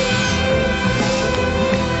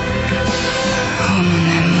 Oh mon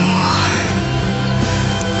amour,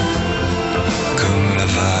 Comme la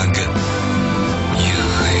vague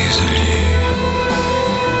irrésolue.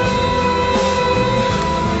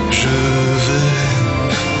 Je vais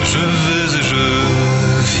et je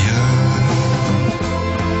viens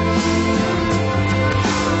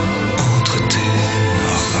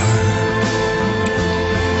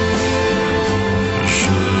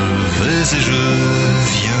vais et je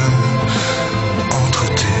viens entre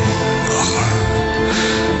tes reins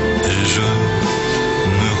et je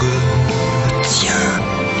me retiens.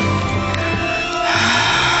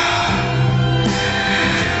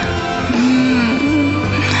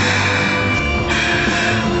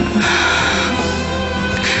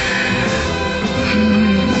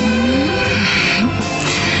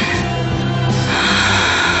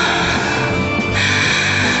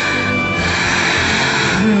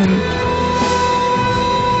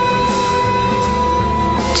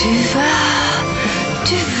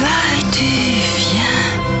 Tu vas et tu viens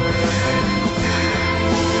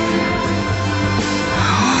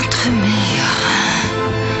entre mes reins.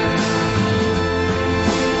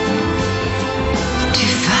 Tu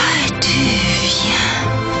vas et tu viens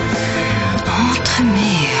entre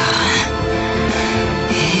mes reins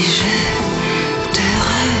et je te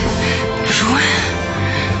rejoins.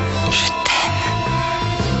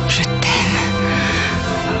 Je t'aime,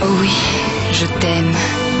 oui, je t'aime.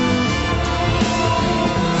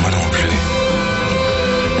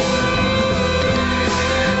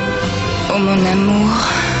 Oh mon amour.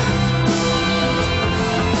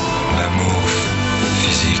 L'amour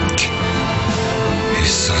physique est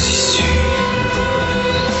sans issue.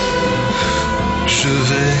 Je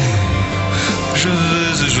vais et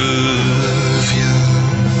je viens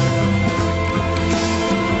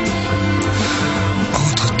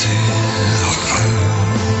entre tes reins.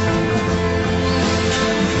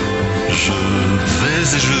 Je vais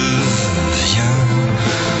et je viens,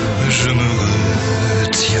 je me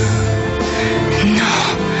retiens. Non,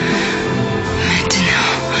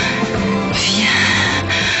 maintenant, viens.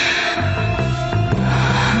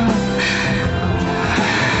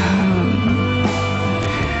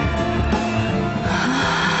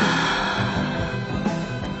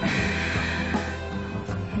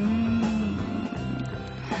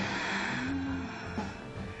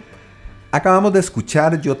 Acabamos de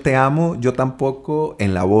escuchar Yo te amo, yo tampoco,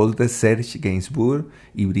 en la voz de Serge Gainsbourg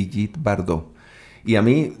y Brigitte Bardot. Y a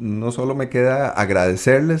mí no solo me queda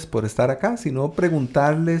agradecerles por estar acá, sino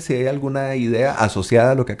preguntarles si hay alguna idea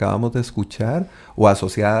asociada a lo que acabamos de escuchar o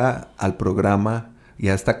asociada al programa y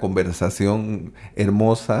a esta conversación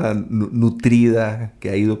hermosa, nutrida,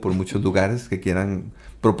 que ha ido por muchos lugares, que quieran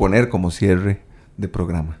proponer como cierre de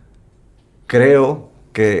programa. Creo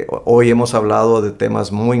que hoy hemos hablado de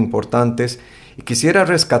temas muy importantes y quisiera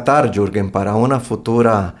rescatar, Jürgen, para un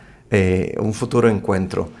futuro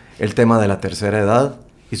encuentro, el tema de la tercera edad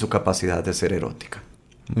y su capacidad de ser erótica.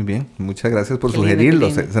 Muy bien, muchas gracias por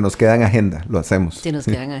sugerirlo. Se nos queda en agenda, lo hacemos. Se nos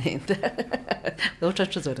queda en agenda. Otras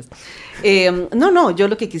 3 horas. Yo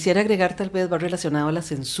lo que quisiera agregar tal vez va relacionado a la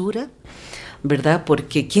censura, ¿verdad?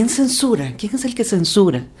 Porque ¿quién censura? ¿Quién es el que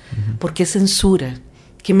censura? Uh-huh. ¿Por qué censura?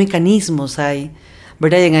 ¿Qué mecanismos hay?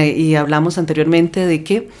 ¿Verdad? Y hablamos anteriormente de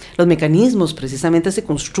que los mecanismos precisamente se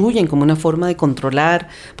construyen como una forma de controlar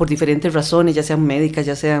por diferentes razones, ya sean médicas,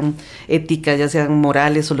 ya sean éticas, ya sean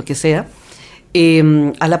morales o lo que sea,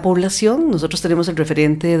 a la población. Nosotros tenemos el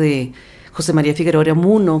referente de José María Figueroa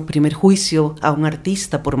Amuno, primer juicio a un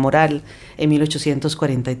artista por moral en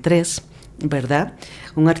 1843, ¿verdad?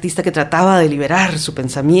 Un artista que trataba de liberar su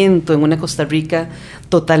pensamiento en una Costa Rica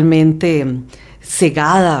totalmente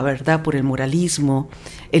cegada, ¿verdad?, por el moralismo,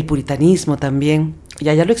 el puritanismo también.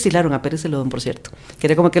 Ya lo exilaron a Pérez Celedón, por cierto, que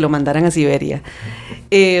era como que lo mandaran a Siberia.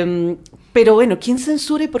 Pero bueno, ¿quién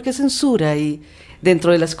censura y por qué censura? Y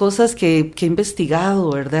dentro de las cosas que he investigado,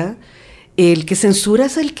 ¿verdad?, el que censura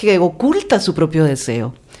es el que oculta su propio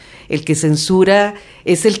deseo. El que censura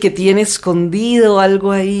es el que tiene escondido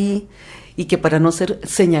algo ahí y que para no ser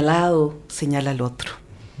señalado, señala al otro.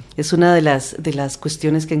 Es una de las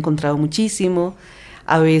cuestiones que he encontrado muchísimo,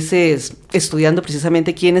 a veces estudiando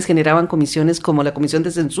precisamente quiénes generaban comisiones como la comisión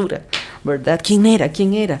de censura, ¿verdad? ¿Quién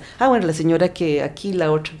era? Ah, bueno, la señora que aquí,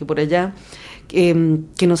 la otra que por allá, que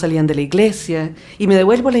no salían de la iglesia. Y me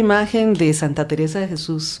devuelvo la imagen de Santa Teresa de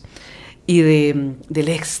Jesús y del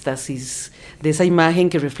éxtasis, de esa imagen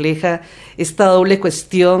que refleja esta doble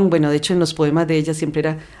cuestión. Bueno, de hecho en los poemas de ella siempre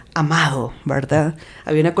era amado, ¿verdad?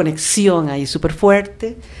 Había una conexión ahí súper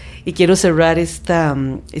fuerte. Y quiero cerrar esta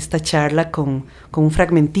charla con un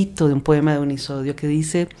fragmentito de un poema de Unisodio que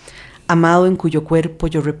dice: amado en cuyo cuerpo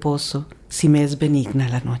yo reposo, si me es benigna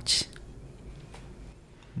la noche.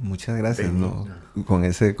 Muchas gracias, ¿no? Con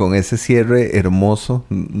ese cierre hermoso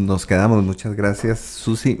nos quedamos. Muchas gracias,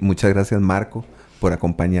 Sussy. Muchas gracias, Marco, por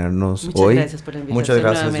acompañarnos hoy. Muchas gracias por la invitación. Muchas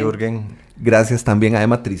gracias, nuevamente. Jürgen. Gracias también a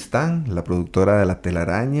Emma Tristán, la productora de La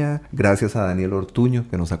Telaraña. Gracias a Daniel Ortuño,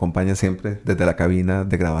 que nos acompaña siempre desde la cabina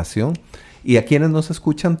de grabación. Y a quienes nos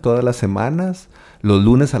escuchan todas las semanas, los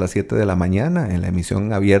lunes a las 7 de la mañana en la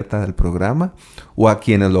emisión abierta del programa, o a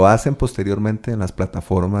quienes lo hacen posteriormente en las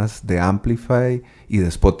plataformas de Amplify y de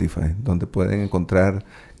Spotify, donde pueden encontrar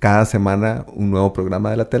cada semana un nuevo programa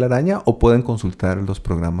de La Telaraña o pueden consultar los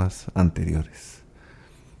programas anteriores.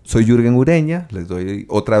 Soy Jürgen Ureña, les doy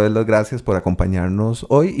otra vez las gracias por acompañarnos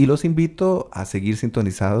hoy y los invito a seguir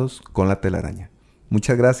sintonizados con La Telaraña.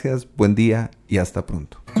 Muchas gracias, buen día y hasta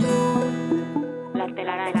pronto.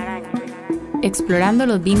 Explorando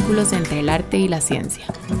los vínculos entre el arte y la ciencia.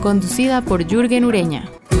 Conducida por Jürgen Ureña.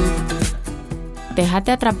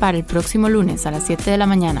 Déjate atrapar el próximo lunes a las 7 de la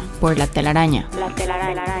mañana por La Telaraña. La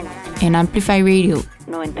Telaraña. En Amplify Radio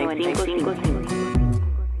 95.5.